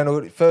 Play on a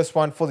penalty. First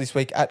one for this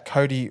week at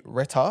Cody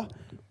Retta.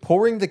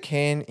 Pouring the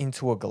can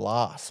into a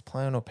glass.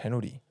 Play on a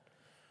penalty.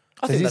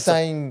 I So think he's that's a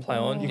saying play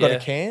on. you've got yeah. a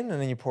can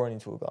and then you pour it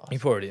into a glass. You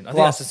pour it in. I think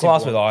Glass, that's a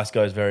glass simple with one. ice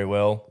goes very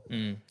well.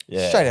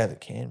 Yeah. Straight out of the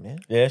can, man.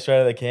 Yeah, straight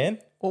out of the can.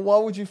 Well, why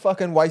would you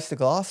fucking waste the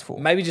glass for?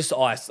 Maybe just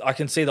ice. I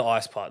can see the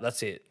ice part.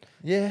 That's it.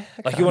 Yeah.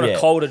 Like you want Yeah. a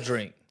colder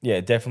drink.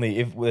 Yeah, definitely.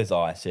 If there's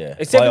ice, yeah.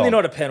 It's Play definitely on.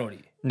 not a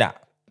penalty. Nah.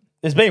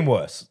 There's been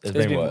worse. There's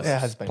been been worse. worse. There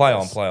has been Play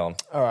worse. on, play on.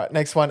 All right.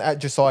 Next one at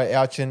Josiah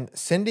Ouchin.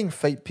 Sending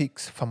feet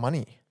pics for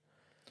money.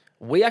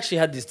 We actually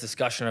had this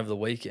discussion over the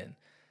weekend,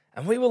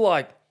 and we were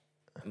like,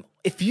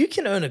 if you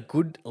can earn a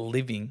good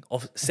living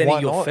of sending Why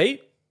your not?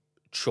 feet,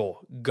 sure,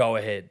 go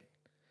ahead.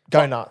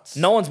 Go nuts.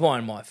 No one's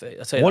buying my feet.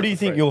 I'll tell you What that do you for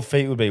think free. your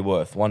feet would be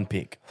worth? One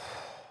pick.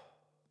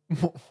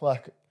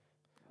 Like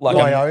Like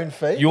my a- own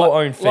feet. Your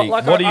own feet.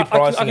 Like, what are you I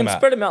pricing can them at?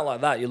 spread them out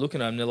like that. You look at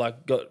them, they're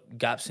like got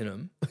gaps in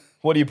them.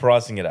 What are you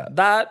pricing it at?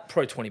 That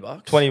probably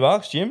 $20.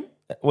 $20, Jim?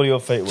 What are your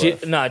feet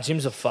worth? Nah,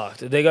 gyms are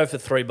fucked. They go for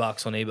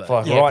 $3 on eBay.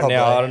 Like Yeah, right probably.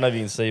 now, I don't know if you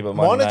can see, but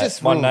Mine are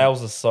just my full.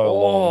 nails are so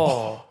long.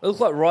 Oh, they look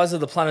like Rise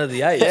of the Planet of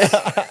the Apes.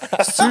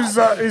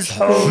 Suza is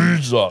home.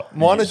 Caesar.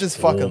 Mine are just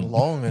fucking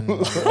long and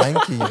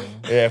lanky. And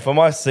Yeah, for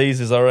my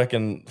Caesars, I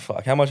reckon.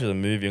 Fuck, how much is a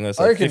movie? I'm gonna I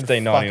say reckon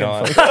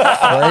 $15.99.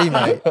 fucking free,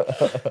 mate.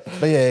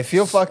 But yeah, if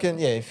you're fucking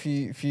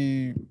if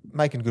you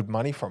making good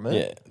money from it,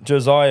 Yeah,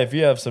 Josiah, if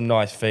you have some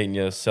nice feet and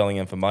you're selling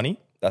them for money,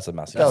 that's a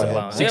massive Go sale.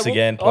 ahead. Six Yeah,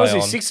 again, play Honestly,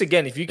 on. 6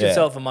 again. If you can Yeah.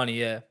 sell it for money,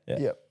 yeah.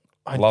 Yep.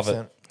 Love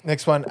 100%.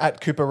 Next one at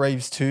Cooper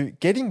Reeves 2.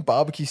 Getting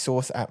barbecue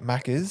sauce at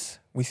Macca's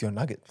with your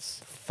nuggets.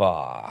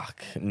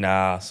 Fuck,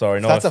 nah, sorry,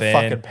 not That's a a fan.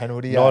 fucking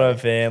penalty, Not eh? a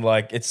fan.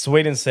 Like it's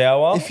sweet and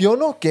sour. If you're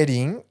not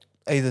getting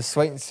either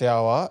sweet and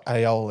sour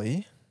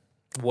aioli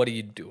What are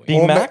you doing? Big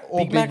or Mac, or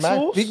Big Mac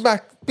sauce?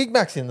 Big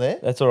Mac's in there,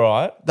 That's all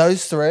right.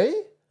 those three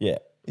Yeah,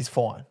 is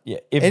fine. yeah.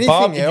 If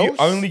Anything if you else?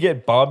 only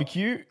get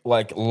barbecue,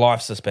 like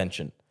life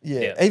suspension. Yeah.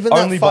 Yeah. Even that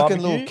Only fucking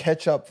barbecue? little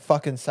ketchup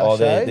fucking sachet. Oh,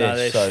 they're No,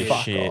 they're so shit.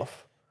 fuck shit.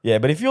 off. Yeah,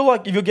 but if you're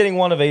getting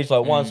one of each,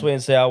 like one sweet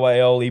and sour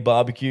aioli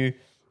barbecue,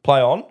 play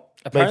on.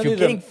 but if you're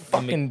getting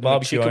fucking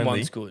barbecue McChicken only,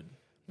 one's good.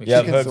 yeah,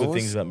 I've Chicken heard good sauce?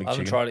 things about I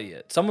haven't McChicken. tried it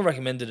yet. Someone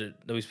recommended it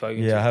that we've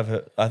spoken Yeah, I to. have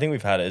heard. I think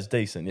we've had it. It's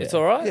decent. Yeah, It's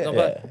all right. Yeah. Not Yeah,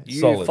 bad. You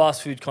solid.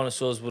 fast food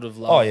connoisseurs would have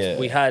loved. Oh, yeah.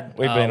 We had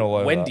We've been all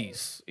over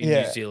Wendy's in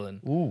Yeah. New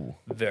Zealand. Ooh,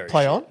 Very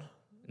Play shit. on?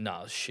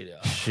 Nah, it was shit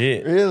out.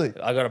 shit. Really?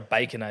 I got a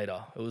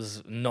baconator. It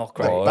was not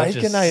great. Oh, that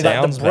just Baconator.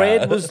 sounds The bread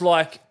bad. was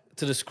like,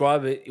 to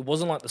describe it, it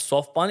wasn't like the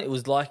soft bun. It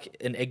was like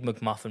an egg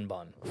McMuffin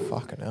bun.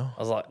 Fucking hell. I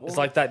was like, it's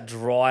like that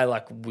dry,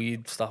 like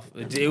weird stuff.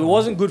 It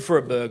wasn't good for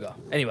a burger.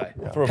 Anyway,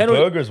 For a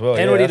burger as well, yeah,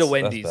 Penalty to that's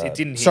Wendy's. bad. It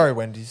didn't hit. Sorry,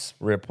 Wendy's.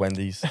 Rip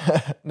Wendy's.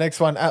 Next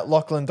one at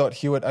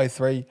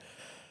Lachlan.Hewitt03.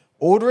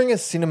 Ordering a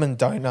cinnamon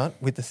donut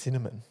with the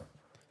cinnamon.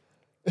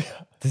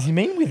 Does he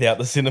mean without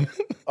the cinnamon?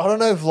 I don't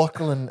know if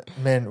Lachlan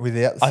meant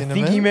without the I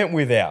cinnamon. think he meant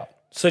without.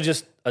 So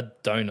just a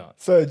donut.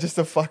 So just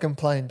a fucking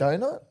plain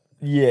donut?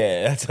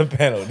 Yeah, that's a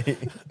penalty.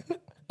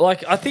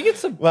 Like, I think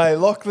it's a. Mate,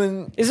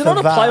 Lachlan. Is it for not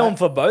a play that- on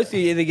for both?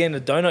 You're either getting a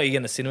donut or you're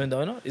getting a cinnamon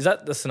donut? Is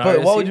that the scenario?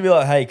 But why would you be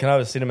like, hey, can I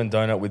have a cinnamon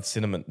donut with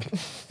cinnamon?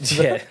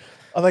 Yeah.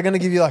 Are they going to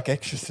give you like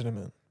extra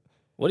cinnamon?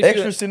 What if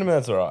Extra you, cinnamon,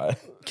 that's all right.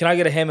 can I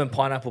get a ham and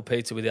pineapple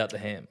pizza without the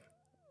ham?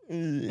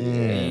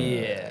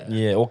 Yeah.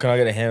 Yeah, or can I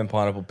get a ham and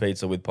pineapple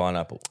pizza with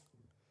pineapple?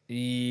 Yeah.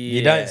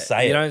 You don't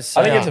say You it. don't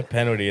say I think it. it's a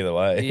penalty either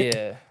way.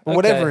 Yeah. But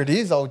whatever it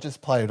is, I'll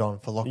just play it on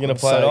for Lachlan. You're going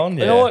to play it on?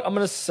 Yeah. You know what? I'm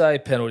going to say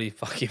penalty.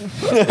 Fuck him.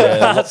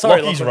 Yeah,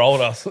 Sorry, Lockie's Lachlan.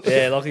 rolled us.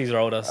 Yeah, Lockie's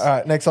rolled us. All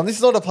right, next one. This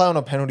is not a play on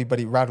a penalty, but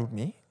it rattled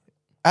me.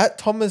 At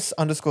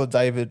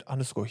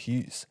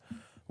Thomas_David_Hughes.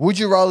 Would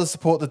you rather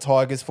support the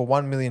Tigers for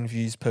 1 million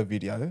views per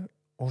video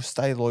or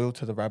stay loyal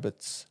to the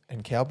Rabbits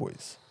and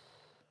Cowboys?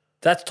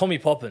 That's Tommy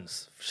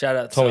Poppins. Shout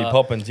out to Tommy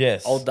Poppins,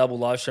 yes. old double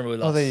live streamer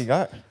with us. Oh, there you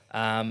go.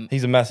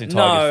 He's a massive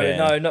Tiger fan.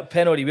 No, not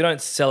penalty. We don't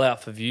sell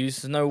out for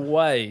views. There's no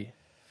way.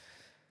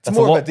 It's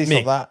more about this or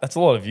Mick, that. That's a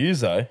lot of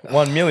views, though.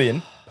 1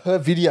 million. Per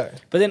video.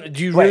 But then,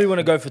 do you really want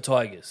to go for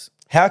Tigers?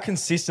 How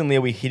consistently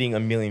are we hitting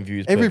 1 million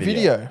views Every per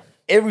video? video.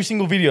 Every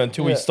single video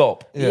until we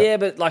stop. Yeah.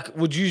 But like,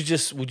 would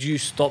you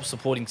stop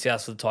supporting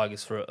South for the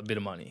Tigers for a bit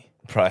of money?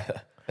 Right.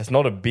 It's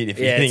not a bit if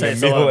you're Yeah, hitting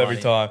it's a a lot mil of every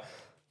money. time.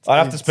 I'd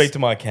have to speak to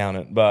my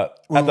accountant, but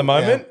at the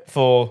moment,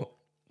 for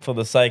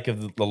the sake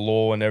of the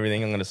law and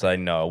everything, I'm going to say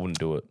no, I wouldn't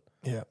do it.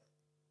 Yeah.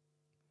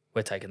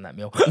 We're taking that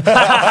meal.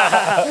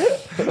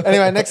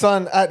 Anyway, next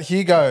one at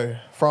Hugo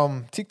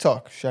from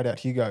TikTok. Shout out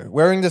Hugo.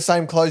 Wearing the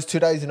same clothes 2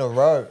 days in a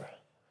row.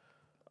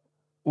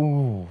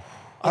 Ooh.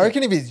 I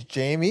reckon if it's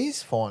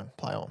jammies, fine,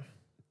 play on.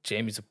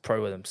 Jamie's a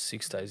pro with them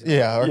 6 days.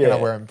 Yeah, I reckon Yeah. I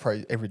wear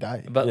them every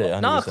day. But Yeah,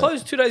 nah, 100%.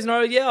 close 2 days in a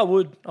row. Yeah, I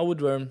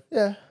would wear them.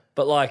 Yeah.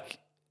 But like,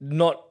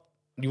 not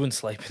you wouldn't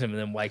sleep in them and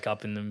then wake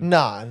up in them.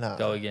 Nah.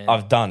 Go again.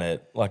 I've done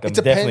it. Like, I'm It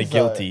depends, definitely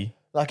though. guilty.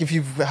 Like if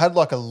you've had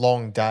like a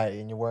long day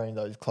and you're wearing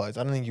those clothes,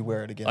 I don't think you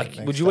wear it again. Like, the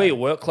next would you day. wear your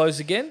work clothes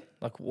again?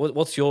 Like,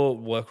 what's your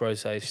work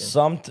rotation?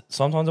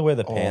 Sometimes I wear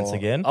the pants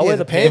again. I wear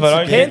the pants. If I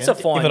don't Pants get,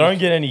 are fine. If I don't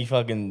get any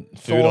fucking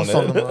food sauce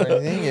on on it. them or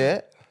anything?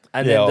 Yeah.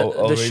 And Yeah, then I'll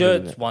the leave it in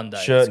shirt's it. one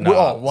day. Shirt,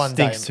 nah, one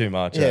stinks day. too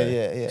much.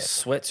 Yeah.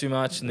 Sweat too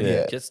much and then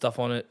Yeah. you get stuff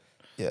on it.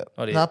 Yeah.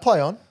 Not it. Nah, play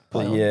on.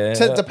 But on. yeah.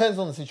 So it depends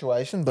on the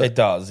situation, but It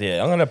does,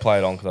 yeah. I'm going to play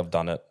it on because I've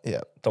done it.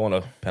 yeah. Don't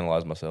want to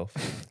penalise myself.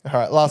 All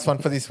right, last one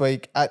for this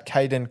week at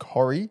Caden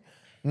Corey.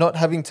 Not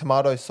having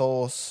tomato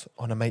sauce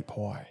on a meat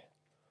pie.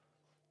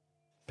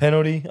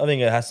 Penalty, I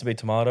think it has to be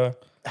tomato.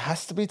 It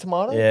has to be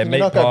tomato? Yeah, Can meat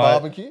you not pie. go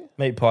barbecue?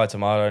 Meat pie,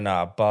 tomato,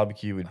 nah.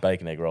 Barbecue with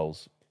bacon egg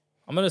rolls.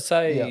 I'm gonna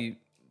say Yeah.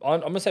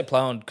 I'm gonna say play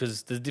on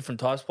because there's different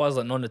types of pies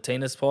like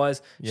non-Natina's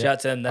pies. Shout out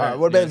to them. All right,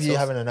 what about if you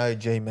having an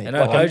OG meat an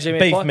pie? OG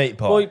beef meat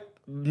pie. Well,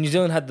 New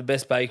Zealand had the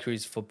best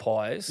bakeries for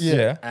pies.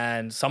 Yeah.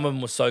 and some of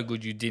them were so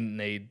good you didn't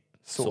need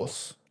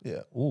sauce.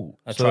 Yeah. Ooh.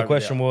 I So tried the it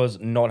question was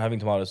not having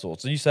tomato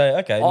sauce. So you say,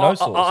 okay, Oh, no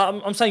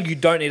sauce. I'm saying you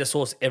don't need a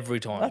sauce every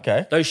time.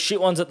 Okay. Those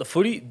shit ones at the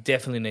footy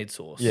definitely need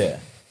sauce. Yeah.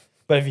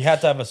 But if you had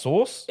to have a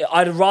sauce,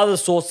 I'd rather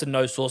sauce than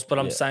no sauce, but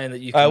I'm saying that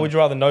you can. would you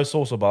rather no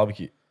sauce or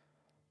barbecue?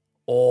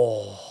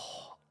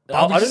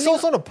 Barbecue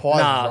sauce on a pie.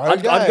 Nah,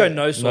 rogue, I'd go eh?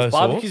 no sauce. No sauce?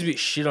 Barbecue's a bit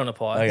shit on a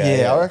pie. Okay.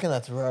 Yeah, Yeah. I reckon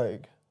that's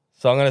rogue.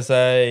 So I'm going to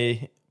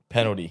say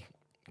penalty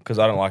because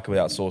I don't like it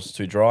without sauce. It's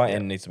too dry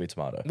and it needs to be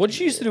tomato. What did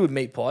you used to do with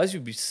meat pies?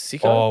 You'd be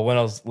sick Oh, when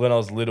I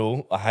was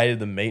little, I hated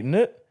the meat in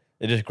it.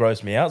 It just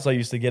grossed me out. So I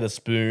used to get a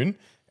spoon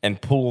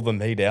and pull all the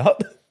meat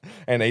out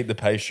and eat the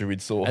pastry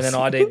with sauce. and then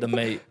I'd eat the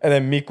meat. And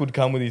then Mick would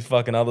come with his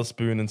fucking other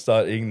spoon and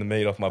start eating the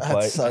meat off my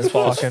plate. so I was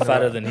fucking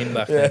fatter rogue. than him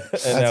back yeah. then.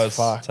 And now That's it's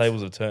fucked.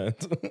 tables have turned.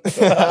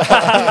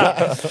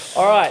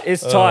 All right,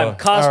 it's time.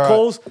 Cast all right.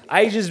 calls.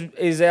 Ages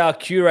is our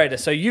curator.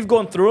 So you've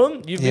gone through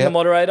them. You've been Yep. the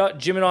moderator.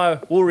 Jim and I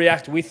will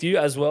react with you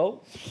as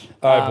well.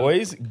 All right,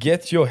 boys,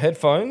 get your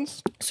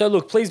headphones. So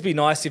look, please be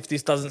nice if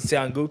this doesn't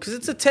sound good because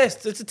it's a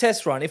test. It's a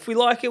test run. If we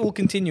like it, we'll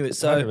continue it.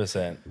 So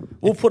 100%.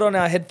 we'll put on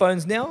our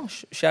headphones now.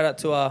 Shout out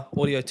to our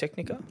Audio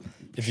Technica.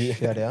 If you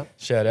Shout out.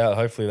 shout out,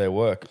 hopefully they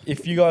work.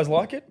 If you guys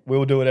like it,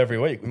 we'll do it every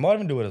week. We might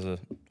even do it as a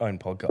own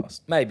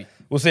podcast. Maybe.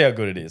 We'll see how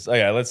good it is.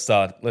 Okay, let's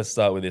start. Let's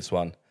start with this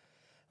one.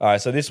 All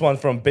right, so this one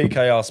from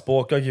BKR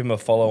Sport. Go give him a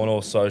follow on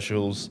all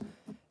socials.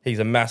 He's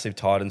a massive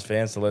Titans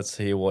fan, so let's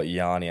hear what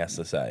Yanni has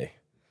to say.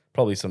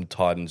 Probably some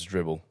Titans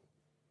dribble.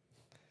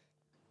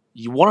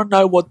 You want to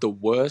know what the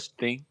worst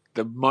thing,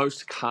 the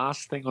most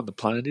cast thing on the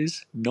planet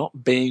is?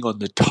 Not being on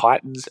the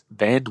Titans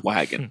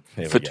bandwagon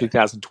There we for go.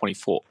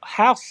 2024.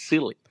 How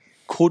silly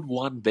could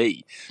one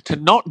be to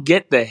not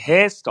get the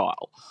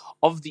hairstyle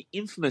of the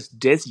infamous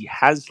Desi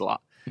Hasler?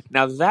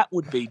 Now, that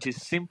would be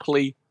just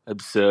simply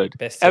absurd.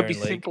 Best That would be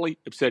hair in league. simply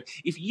absurd.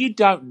 If you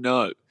don't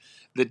know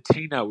that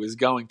Tino is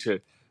going to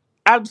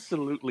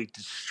absolutely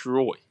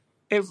destroy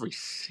every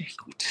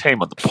single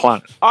team on the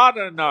planet, I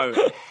don't know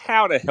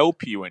how to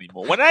help you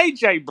anymore. When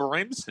AJ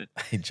Brimson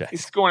AJ.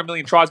 is scoring a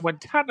million tries, when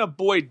Tanner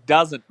Boyd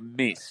doesn't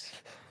miss,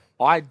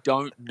 I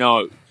don't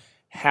know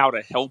how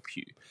to help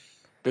you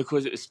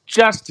because it's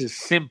just as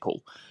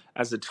simple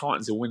as the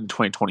Titans are winning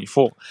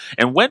 2024.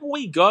 And when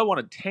we go on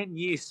a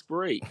 10-year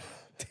spree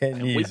 10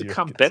 and we years. you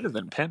become reckon? better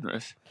than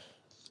Penrith,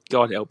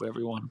 God help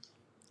everyone.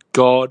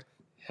 God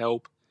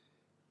help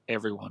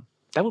everyone.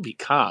 That would be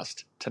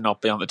cast to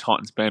not be on the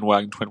Titans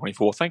bandwagon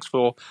 2024. Thanks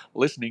for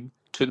listening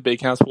to the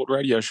BK Sport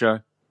Radio Show.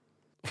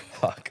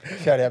 Fuck.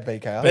 Shout out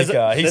BKR.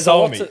 There's- he There's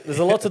sold me. there's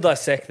a lot to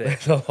dissect there.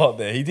 There's a lot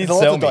there. He did There's a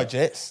lot sell to me.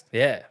 digest.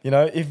 Yeah. You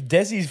know, if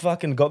Desi's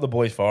fucking got the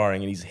boys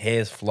firing and his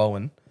hair's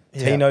flowing,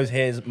 Yeah. Tino's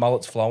hair's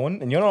mullet's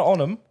flowing, and you're not on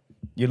him,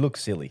 you look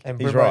silly. And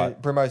He's Brimo,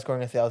 right. Brimo's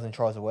scoring 1,000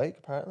 tries a week,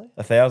 apparently.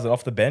 1,000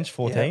 off the bench,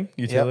 14,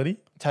 Yeah. utility. Yep.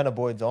 Tanner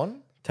Boyd's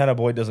on. Tanner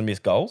Boyd doesn't miss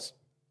goals.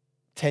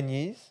 10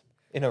 years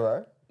in a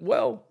row.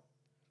 Well,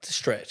 it's a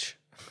stretch.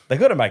 They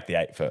got to make the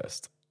 8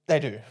 first. They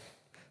do.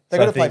 They're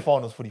So I going to play think-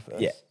 finals footy first.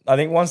 Yeah, I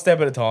think one step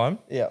at a time.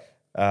 Yeah.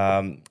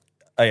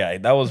 Okay,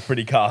 that was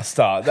pretty cast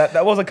start.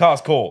 That was a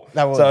cast call.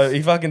 That was. So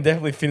he fucking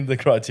definitely fitted the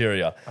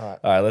criteria. All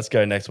All right, let's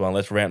go next one.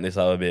 Let's ramp this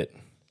up a bit.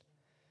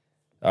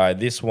 All right,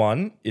 this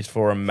one is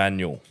for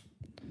Emmanuel.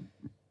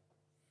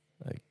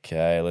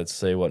 Okay, let's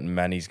see what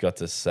Manny's got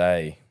to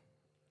say.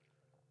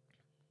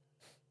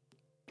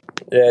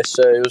 Yeah,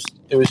 so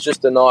it was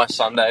just a nice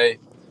Sunday.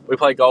 We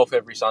play golf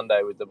every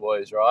Sunday with the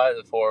boys, right?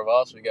 The four of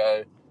us. We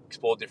go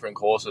explore different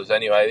courses.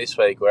 Anyway, this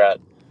week we're at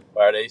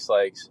East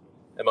Lakes,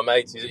 and my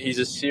mate, he's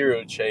a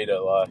serial cheater.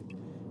 Like,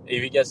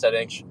 if he gets that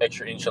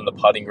extra inch on the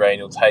putting green,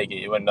 he'll take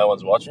it when no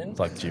one's watching. It's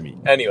like Jimmy.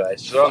 Anyway,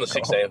 so we're on the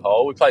 16th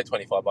hole. We played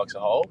 $25 a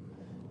hole,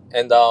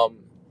 and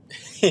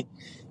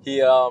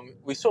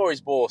we saw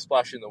his ball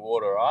splash in the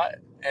water, right?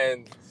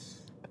 And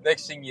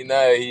next thing you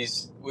know,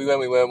 when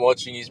we weren't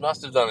watching, he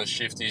must have done a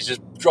shift. He's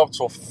just dropped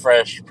a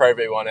fresh Pro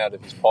V1 out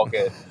of his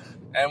pocket,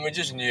 and we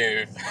just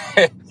knew,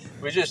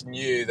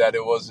 that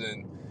it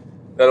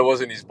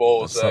wasn't his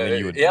ball. That's so something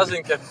you would he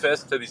hasn't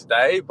confessed to this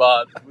day,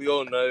 but we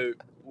all know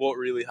what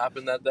really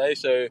happened that day.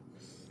 So,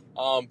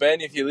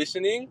 Ben, if you're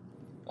listening,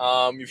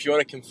 if you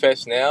want to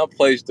confess now,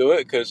 please do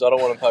it, because I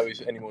don't want to play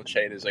with any more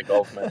cheaters at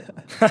golf, mate.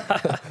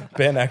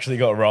 Ben actually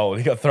got rolled.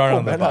 He got thrown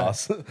on the Benno.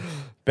 bus.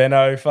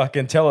 Benno,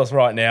 fucking tell us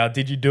right now.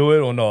 Did you do it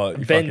or not?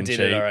 You Ben fucking did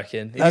cheat. it, I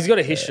reckon. He's got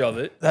a history of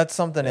it. That's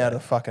something out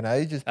of fucking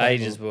ages. people.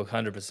 Ages book,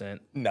 100%.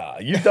 Nah,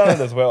 you've done it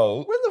as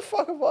well. When the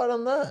fuck have I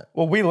done that?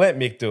 Well, we let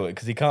Mick do it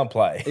because he can't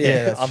play.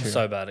 Yeah, that's I'm true.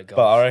 so bad at golf.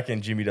 But I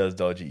reckon Jimmy does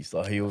dodgy.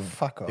 So he'll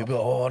Fuck off. He'll be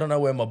like, oh, I don't know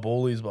where my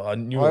ball is, but I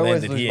knew I it always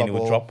landed lose here, my and he would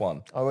ball. drop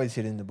one. I always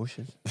hit in the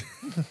bushes.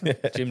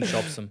 Jim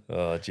chops him.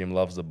 Oh, Jim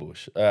loves the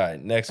bush. All right,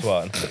 next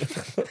one.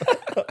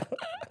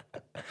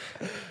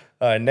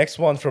 All right, next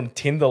one from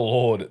Tinder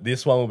Lord.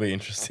 This one will be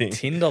interesting.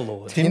 Tinder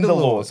Lord. Tinder Tinder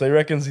Lord. Lord. So he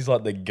reckons he's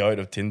like the goat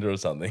of Tinder or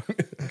something.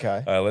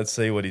 Okay. All right, let's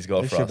see what he's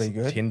got This for should us. be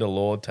good. Tinder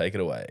Lord, take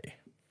it away.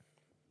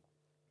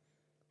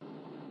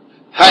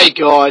 Hey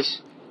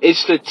guys,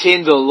 it's the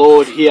Tinder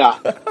Lord here,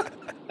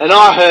 and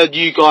I heard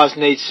you guys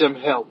need some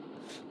help.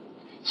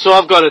 So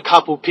I've got a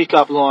couple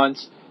pickup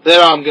lines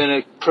that I'm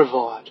going to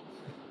provide.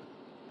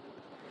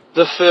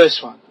 The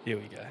first one. Here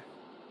we go.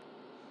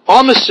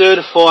 I'm a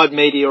certified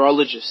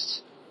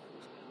meteorologist,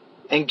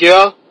 and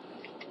girl,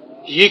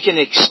 you can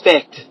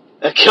expect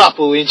a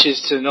couple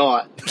inches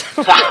tonight.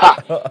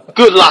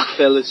 Good luck,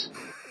 fellas.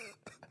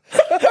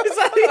 Oh,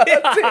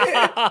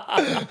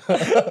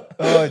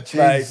 Mate,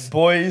 jeez.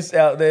 boys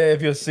out there,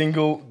 if you're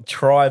single,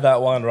 try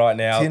that one right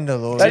now. Tinder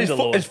Lord. That is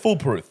Tinder Lord. it's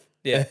foolproof.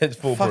 Yeah. It's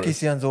foolproof. Fuck, he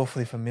sounds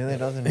awfully familiar,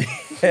 doesn't he?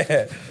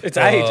 It's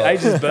age.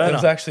 Age is It burner.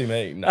 was actually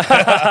me. No.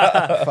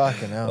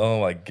 Fucking hell. Oh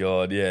my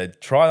god, yeah.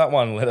 Try that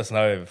one and let us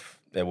know if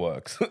it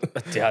works.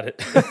 Doubt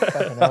it.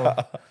 Fucking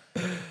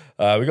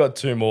hell. We got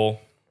two more.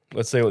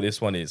 Let's see what this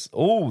one is.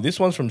 Oh, this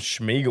one's from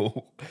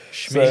Schmiegel.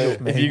 So,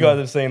 Schmiegel. if you guys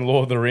have seen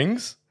Lord of the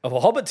Rings, Of a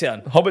Hobbit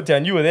town. Hobbit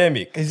Town, you were there,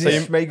 Mick. Is So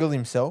this Schmiegel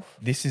himself?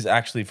 this is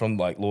actually from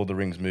like Lord of the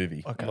Rings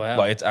movie. Okay. Wow.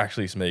 Like it's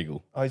actually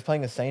Smeagol, Oh, he's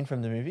playing a scene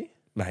from the movie?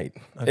 mate.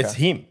 Okay. It's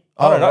him.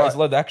 Oh, I don't know. right. It's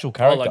like the actual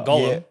character. like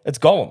Gollum? Yeah. It's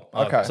Gollum.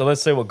 Okay. So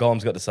let's see what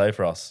Gollum's got to say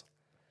for us.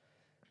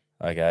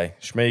 Okay,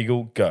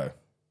 Schmiegel, go.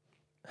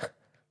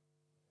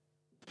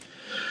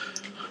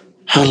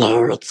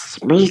 Hello, it's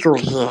Smeagol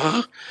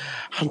here,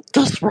 and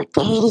guess what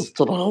day it is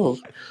today?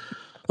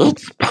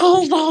 It's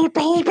payday,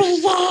 baby,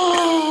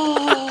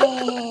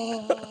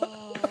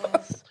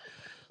 yes!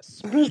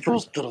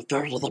 Smeagol's gonna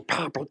go to the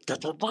pub and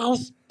get a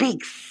nice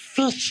big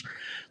fish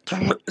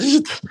to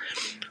eat.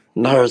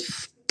 No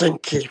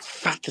stinky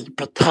fucking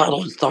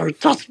potatoes though,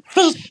 just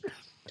fish.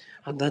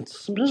 And then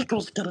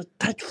Smeagol's gonna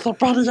take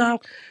somebody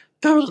out,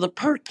 go to the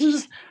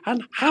pokies,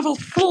 and have a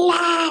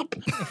slap!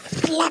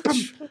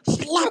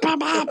 Slap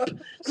him up!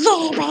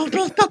 Yeah,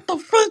 baby, got the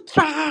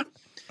feature!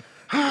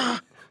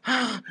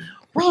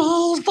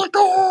 Where's the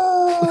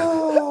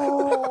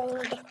gold?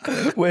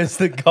 Where's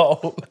the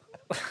goal?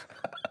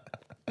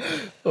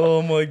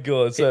 Oh my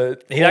god! So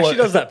He actually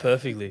does that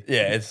perfectly.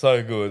 Yeah, it's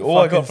so good. All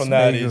I got Fucking from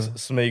that Smeagol. is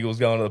Smeagol's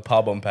going to the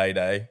pub on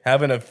payday,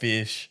 having a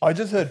fish. I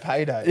just heard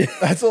payday.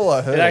 That's all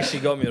I heard. It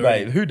actually got me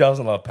already. Mate, who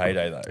doesn't love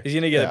payday though? He's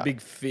going to get Yeah. a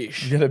big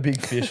fish. Get a big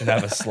fish and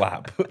have a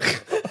slap.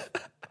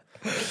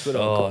 Good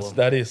Oh, old Gollum.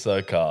 that is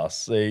so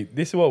cast. See,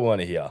 this is what we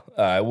want to hear.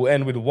 We'll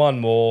end with one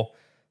more.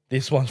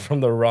 This one's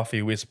from the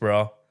Ruffy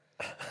Whisperer.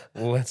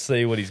 Let's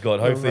see what he's got.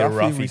 Hopefully a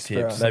Ruffy Ruffy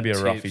Whisperer. tip. Maybe a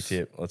Some Ruffy tips.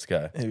 tip. Let's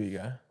go. Here we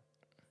go.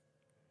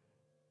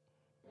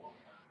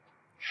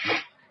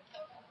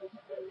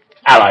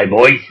 Hello,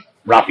 boys.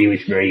 Ruffy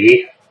Whisperer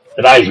here.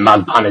 For those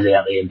mug punters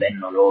out there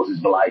betting on horses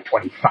below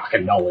 $20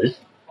 fucking dollars,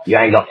 you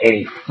ain't got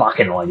any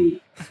fucking idea.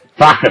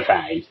 Fuck the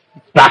fags.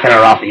 Bucking a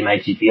Ruffy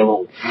makes you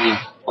feel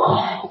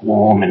all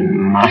warm and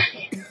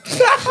mushy.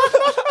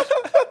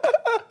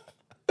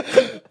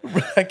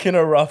 Reckon a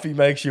Ruffy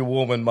makes you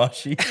warm and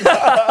mushy.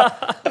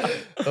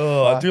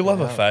 Oh, I do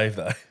love a fave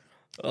though.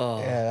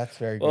 Yeah, that's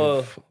very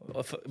good.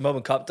 Oh,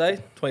 Melbourne Cup Day,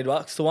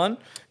 $20 to one.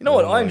 You know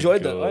what? I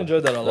enjoyed that. I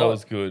enjoyed that a lot. That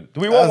was good.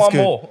 Do we want one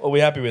more? Or are we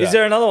happy with that? Is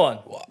there another one?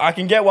 I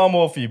can get one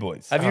more for you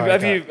boys. Have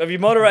you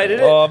moderated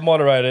it? Oh, I've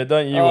moderated.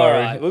 Don't you All worry.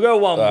 right, we'll go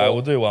one more.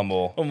 We'll do one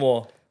more. One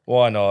more.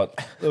 Why not?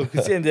 Look,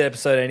 it's the end of the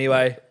episode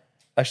anyway.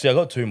 Actually, I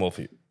got two more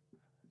for you.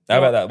 How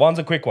about that? One's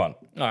a quick one.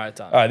 All right,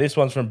 done. All right, this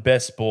one's from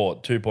Best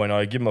Sport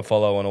 2.0. Give him a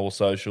follow on all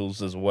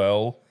socials as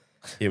well.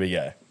 Here we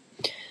go.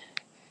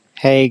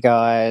 Hey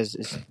guys,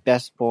 it's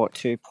Best Sport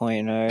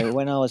 2.0.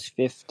 When I was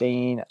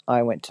 15,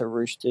 I went to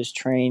Roosters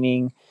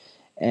training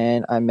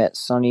and I met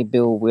Sonny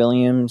Bill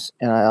Williams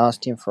and I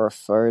asked him for a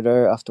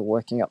photo after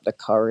working up the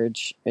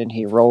courage and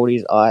he rolled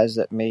his eyes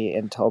at me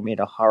and told me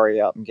to hurry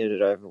up and get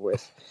it over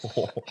with.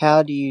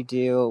 How do you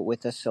deal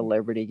with a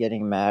celebrity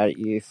getting mad at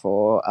you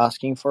for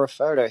asking for a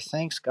photo?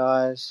 Thanks,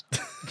 guys.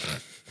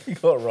 He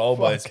got rolled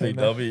by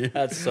SPW.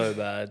 That's so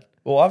bad.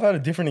 Well, I've had a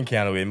different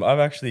encounter with him. I've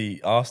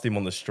actually asked him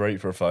on the street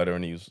for a photo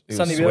and he was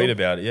Sonny sweet Bill?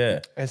 about it,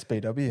 yeah.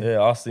 SBW. Yeah,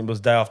 I asked him, it was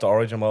day after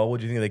Origin. I'm like, what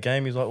do you think of the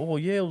game? He's like, oh,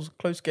 yeah, it was a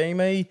close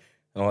game, eh?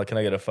 And I'm like, can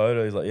I get a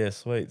photo? He's like, yeah,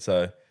 sweet.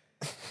 So,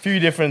 a few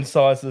different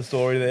sides to the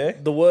story there.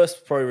 The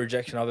worst pro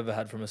rejection I've ever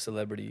had from a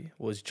celebrity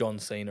was John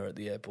Cena at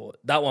the airport.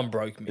 That one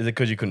broke me. Is it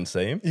because you couldn't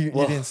see him? You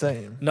didn't see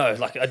him? No,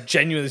 like I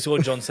genuinely saw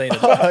John Cena.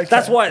 Okay.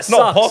 That's why it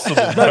Not sucks.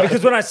 possible. No,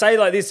 because when I say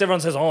like this,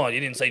 everyone says, "Oh, you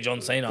didn't see John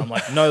Cena." I'm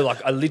like, no,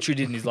 like I literally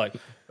didn't. He's like,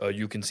 "Oh,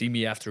 you can see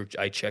me after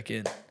I check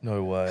in."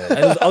 No way.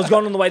 And I was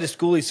going on the way to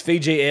school. He's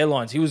Fiji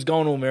Airlines. He was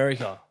going to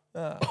America.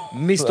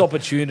 Missed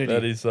opportunity.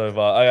 That is so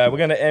far. Okay, we're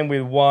going to end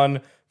with one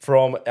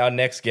from our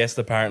next guest,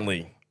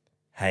 apparently.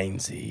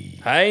 Hainsey.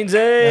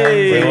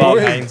 Hainsey. We love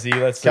Hainsey.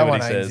 Let's see Come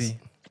what on, he says. Hainsey.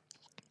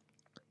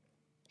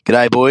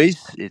 G'day, boys.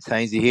 It's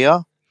Hainsey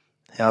here.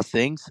 How's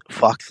things?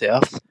 Fuck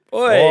South.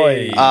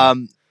 Oi.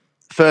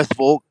 First of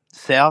all,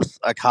 South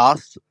are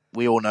cast.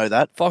 We all know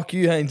that. Fuck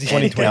you, Hainsey.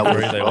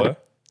 2023 they were.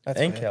 That's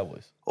And fair.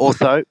 Cowboys.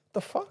 Also,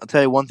 The fuck? I'll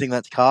tell you one thing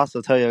that's cast.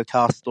 I'll tell you a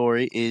cast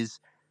story is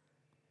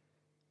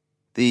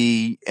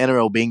the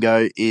NRL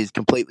bingo is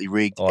completely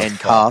rigged Oh, and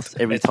fuck. cast.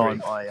 Every It's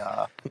time rigged.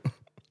 I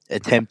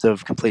attempt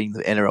of completing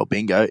the NRL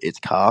bingo, it's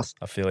cast.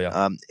 I feel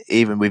ya.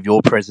 Even with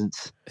your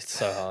presence It's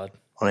so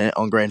hard.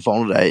 on grand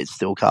final day, it's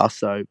still cast.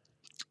 So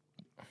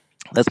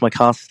that's my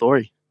cast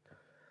story.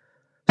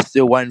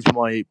 Still waiting for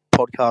my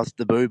podcast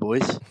debut,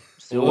 boys.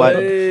 Still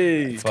waiting.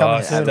 Oi. It's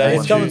coming Fuck, soon. stay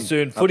It's coming tuned.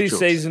 soon. Footy Up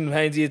season,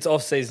 Hainsey. It's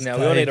off season now.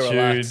 We all Stay need to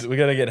relax. tuned. We're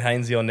going to get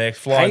Hainsey on next.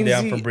 Flying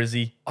down Hainsey- from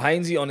Brizzy.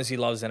 Hainsey honestly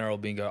loves NRL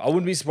bingo. I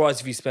wouldn't be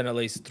surprised if he spent at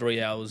least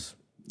 3 hours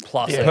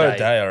plus a Per day.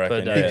 day, I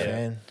reckon. Per Yeah. day. Big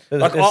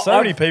fan. There's so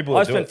many people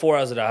I that do spent it. 4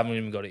 hours a day. I haven't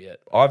even got it yet.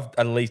 I've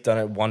at least done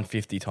it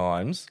 150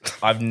 times.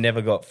 I've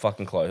never got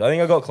fucking close. I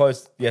think I got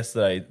close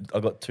yesterday. I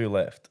got 2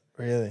 left.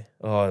 Really?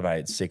 Oh, mate,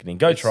 it's sickening.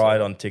 Go try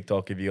it on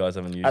TikTok if you guys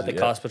haven't used At it the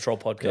yet. Cast Patrol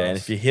podcast. Yeah, and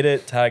if you hit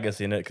it, tag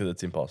us in it because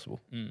it's impossible.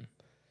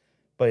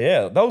 But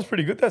yeah, that was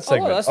pretty good, that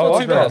segment. that's not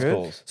too bad.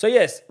 Calls. So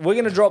yes, we're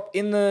going to drop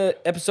in the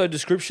episode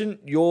description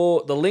the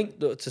link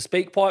to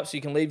SpeakPipe so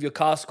you can leave your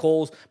cast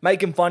calls, make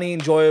them funny,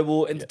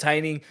 enjoyable,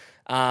 entertaining.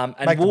 And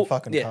Make them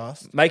fucking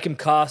cast. Make them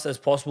cast as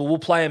possible. We'll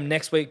play them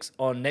next week's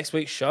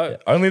show.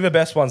 Only the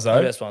best ones, though.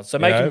 The best ones. So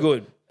make them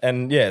good.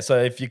 And yeah,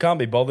 so if you can't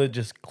be bothered,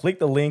 just click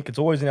the link. It's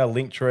always in our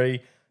link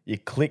tree. You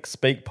click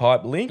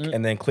SpeakPipe link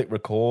and then click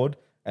record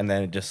and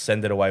then just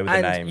send it away with the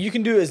And name. you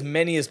can do as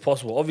many as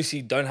possible. Obviously,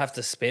 you don't have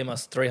to spam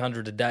us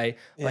 300 a day.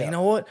 But you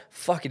know what?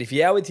 Fuck it. If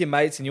you're out with your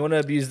mates and you want to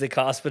abuse the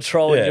Cast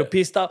Patrol Yeah. and you're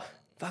pissed up,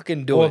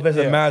 fucking do Or it. if there's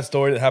a mad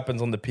story that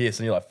happens on the piss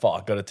and you're like,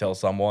 fuck, got to tell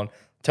someone.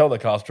 Tell the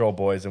Castrol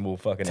boys and we'll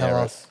fucking Tell air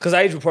us. Because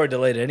Age will probably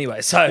delete it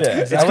anyway. So it.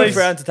 it's At good least-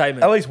 for our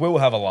entertainment. At least we'll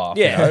have a laugh.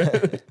 Yeah. You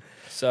know?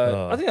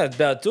 So I think that's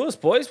about to us,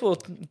 boys. Well,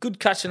 good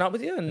catching up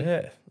with you. And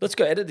Yeah. let's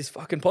go edit this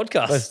fucking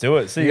podcast. Let's do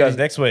it. See you guys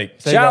next week.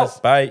 Ciao.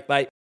 Bye.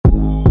 Bye.